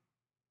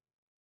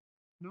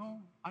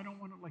 No, I don't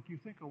want it like you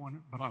think I want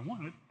it, but I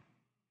want it.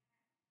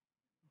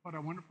 But I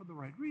want it for the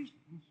right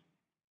reasons.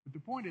 But the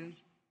point is,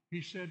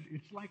 he said,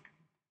 it's like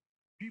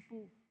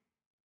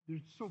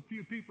there's so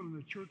few people in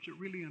the church that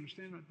really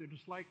understand it, that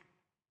it's like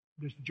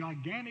this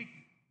gigantic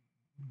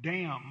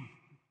dam.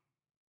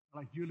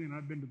 Like Julie and I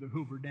have been to the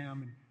Hoover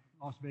Dam in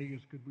Las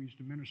Vegas because we used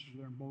to minister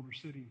there in Boulder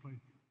City and play.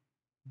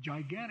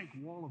 Gigantic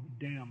wall of a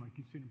dam, like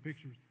you see in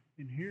pictures.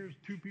 And here's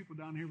two people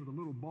down here with a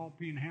little ball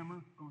peen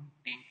hammer going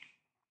dink,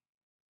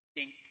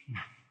 dink,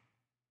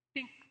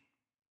 dink.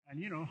 And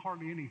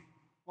hardly any,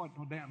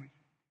 no damage.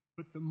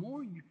 But the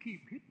more you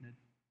keep hitting it,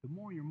 the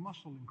more your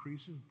muscle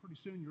increases. And pretty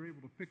soon you're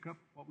able to pick up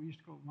what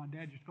my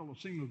dad used to call a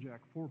single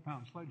jack,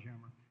 4-pound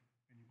sledgehammer.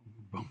 And you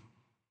go boom,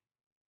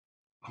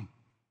 boom,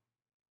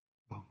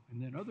 boom.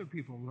 And then other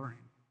people are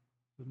learning.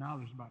 So now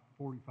there's about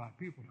 45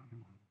 people down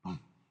there going boom,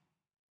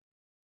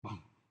 boom,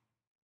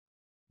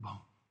 boom.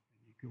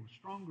 And you go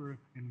stronger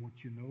in what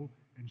you know,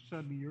 and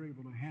suddenly you're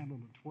able to handle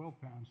a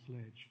 12-pound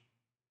sledge.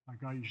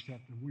 Like I used to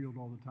have to wield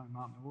all the time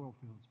out in the oil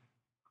fields.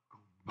 Go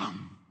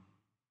boom,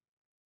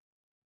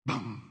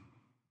 boom,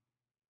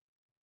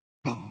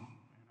 boom.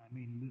 And I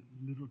mean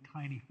little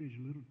tiny fissures,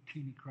 little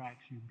teeny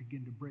cracks. You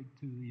begin to break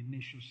through the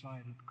initial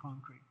side of the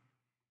concrete.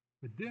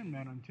 But then,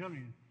 man, I'm telling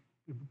you,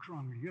 the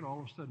stronger you get, all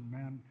of a sudden,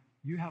 man,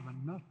 you have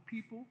enough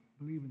people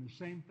believing the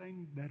same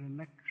thing that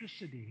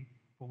electricity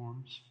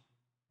forms,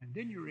 and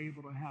then you're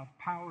able to have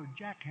powered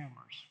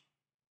jackhammers.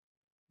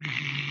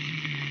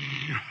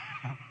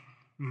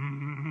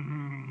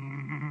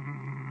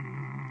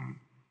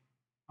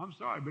 I'm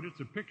sorry, but it's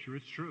a picture.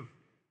 It's true.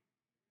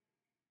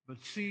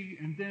 But see,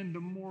 and then the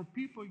more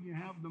people you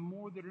have, the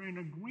more that are in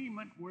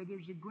agreement. Where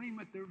there's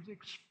agreement, there's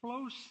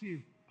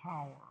explosive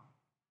power.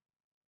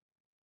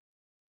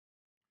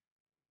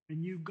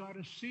 And you've got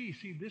to see,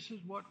 this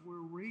is what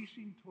we're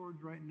racing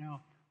towards right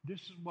now. This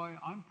is why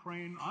I'm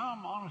praying.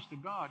 I'm honest to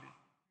God.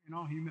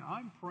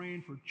 I'm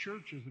praying for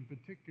churches in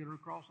particular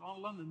across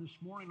all London. This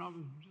morning I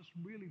was just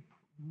really,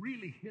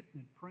 really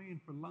hitting it,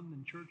 praying for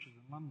London churches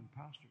and London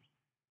pastors.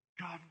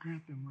 God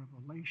grant them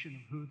revelation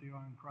of who they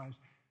are in Christ.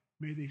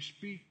 May they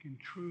speak in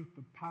truth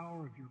the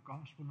power of your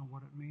gospel and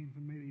what it means,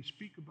 and may they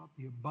speak about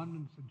the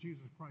abundance of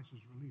Jesus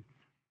Christ's release.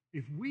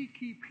 If we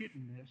keep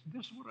hitting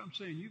this is what I'm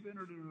saying. You've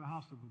entered into the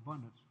house of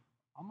abundance.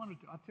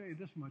 I'll tell you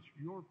this much.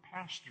 Your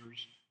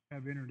pastors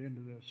have entered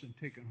into this and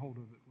taken hold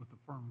of it with a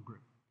firm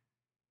grip.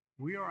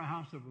 We are a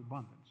house of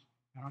abundance.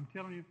 And I'm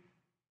telling you,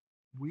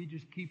 we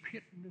just keep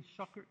hitting this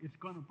sucker, it's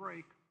going to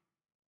break.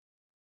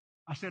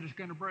 I said it's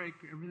going to break.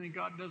 Everything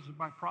God does is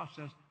by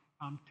process.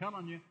 I'm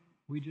telling you,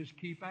 we just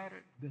keep at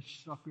it. This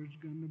sucker's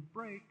going to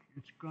break.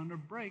 It's going to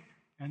break.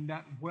 And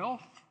that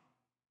wealth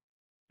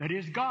that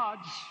is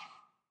God's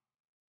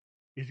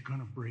is going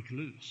to break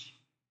loose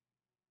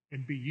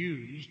and be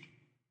used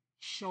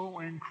so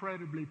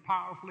incredibly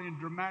powerfully and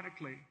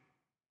dramatically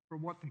for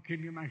what the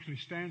kingdom actually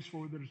stands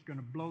for, that it's going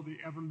to blow the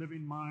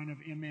ever-living mind of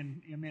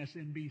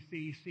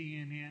MSNBC,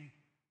 CNN,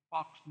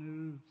 Fox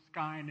News,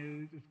 Sky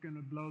News. It's going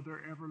to blow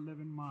their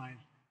ever-living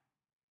minds.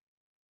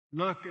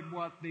 Look at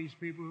what these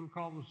people who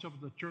call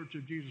themselves the Church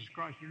of Jesus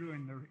Christ are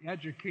doing. They're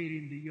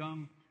educating the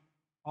young.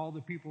 All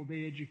the people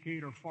they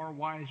educate are far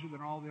wiser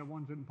than all the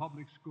ones in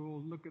public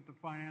schools. Look at the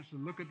finances.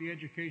 Look at the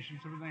education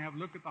system they have.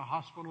 Look at the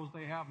hospitals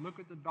they have. Look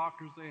at the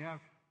doctors they have.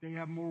 They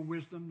have more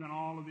wisdom than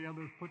all of the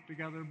others put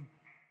together.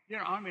 You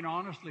know, I mean,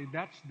 honestly,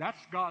 that's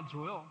God's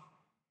will.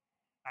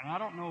 And I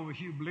don't know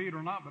if you believe it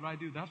or not, but I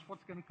do. That's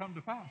what's going to come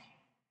to pass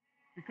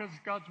because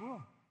it's God's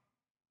will.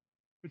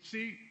 But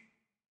see,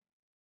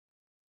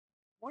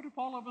 what if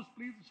all of us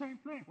believe the same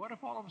thing? What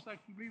if all of us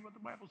actually believe what the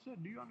Bible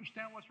said? Do you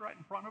understand what's right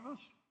in front of us?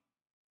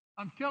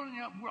 I'm telling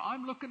you,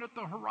 I'm looking at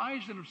the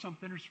horizon of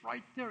something. It's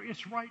right there.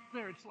 It's right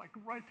there. It's like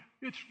right.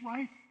 It's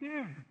right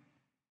there.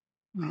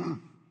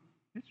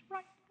 It's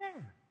right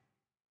there.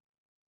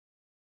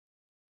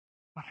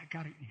 But I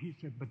got it. He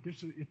said, but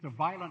it's a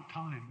violent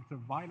time. It's a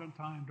violent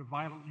time to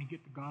violently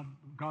get to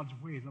God's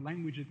way. The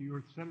language of the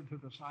earth, set it to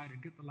the side and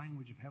get the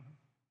language of heaven.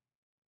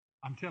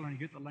 I'm telling you,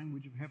 get the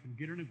language of heaven.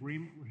 Get in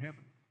agreement with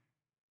heaven.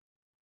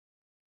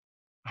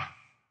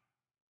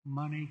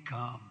 Money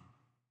come.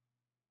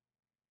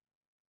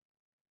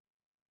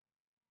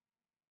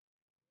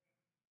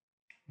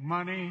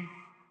 Money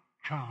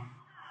come.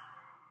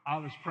 I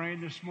was praying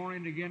this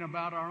morning again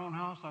about our own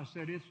house. I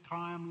said, it's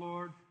time,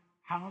 Lord,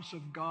 house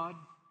of God,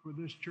 for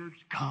this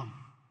church, come.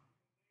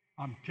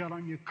 I'm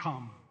telling you,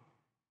 come.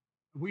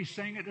 We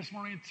sang it this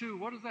morning too.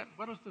 What is that?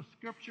 What is the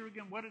scripture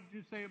again? What did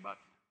you say about,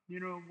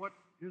 what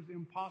is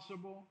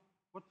impossible?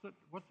 What's it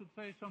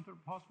say? Something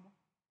impossible?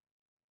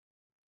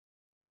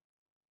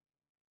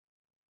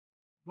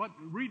 What?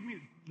 Read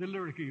me the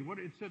lyric here. What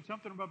it said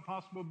something about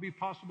possible, be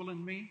possible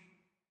in me.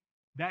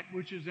 That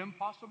which is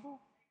impossible,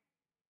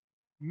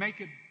 make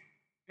it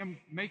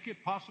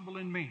possible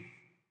in me.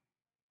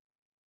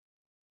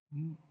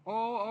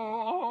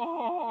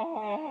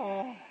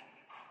 Oh.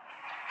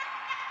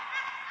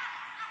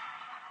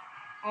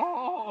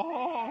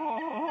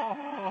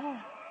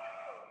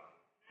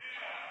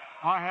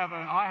 I have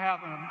an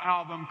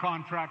album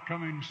contract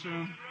coming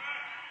soon.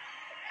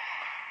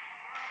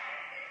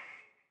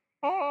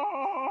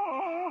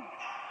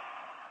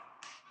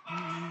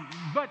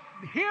 But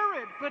hear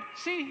it. But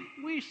see,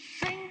 we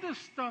sing this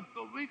stuff,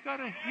 but we got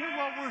to hear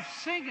what we're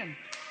singing.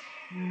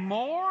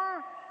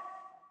 More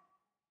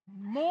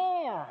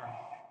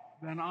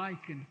than I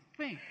can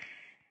think.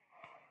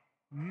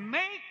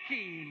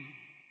 Making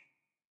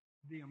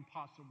the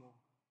impossible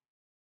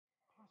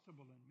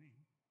possible in me.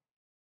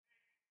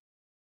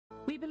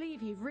 We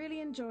believe you've really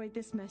enjoyed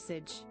this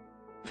message.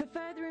 For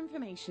further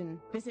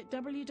information, visit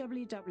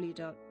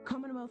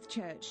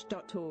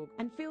www.commonwealthchurch.org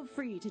and feel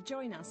free to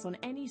join us on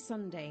any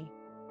Sunday.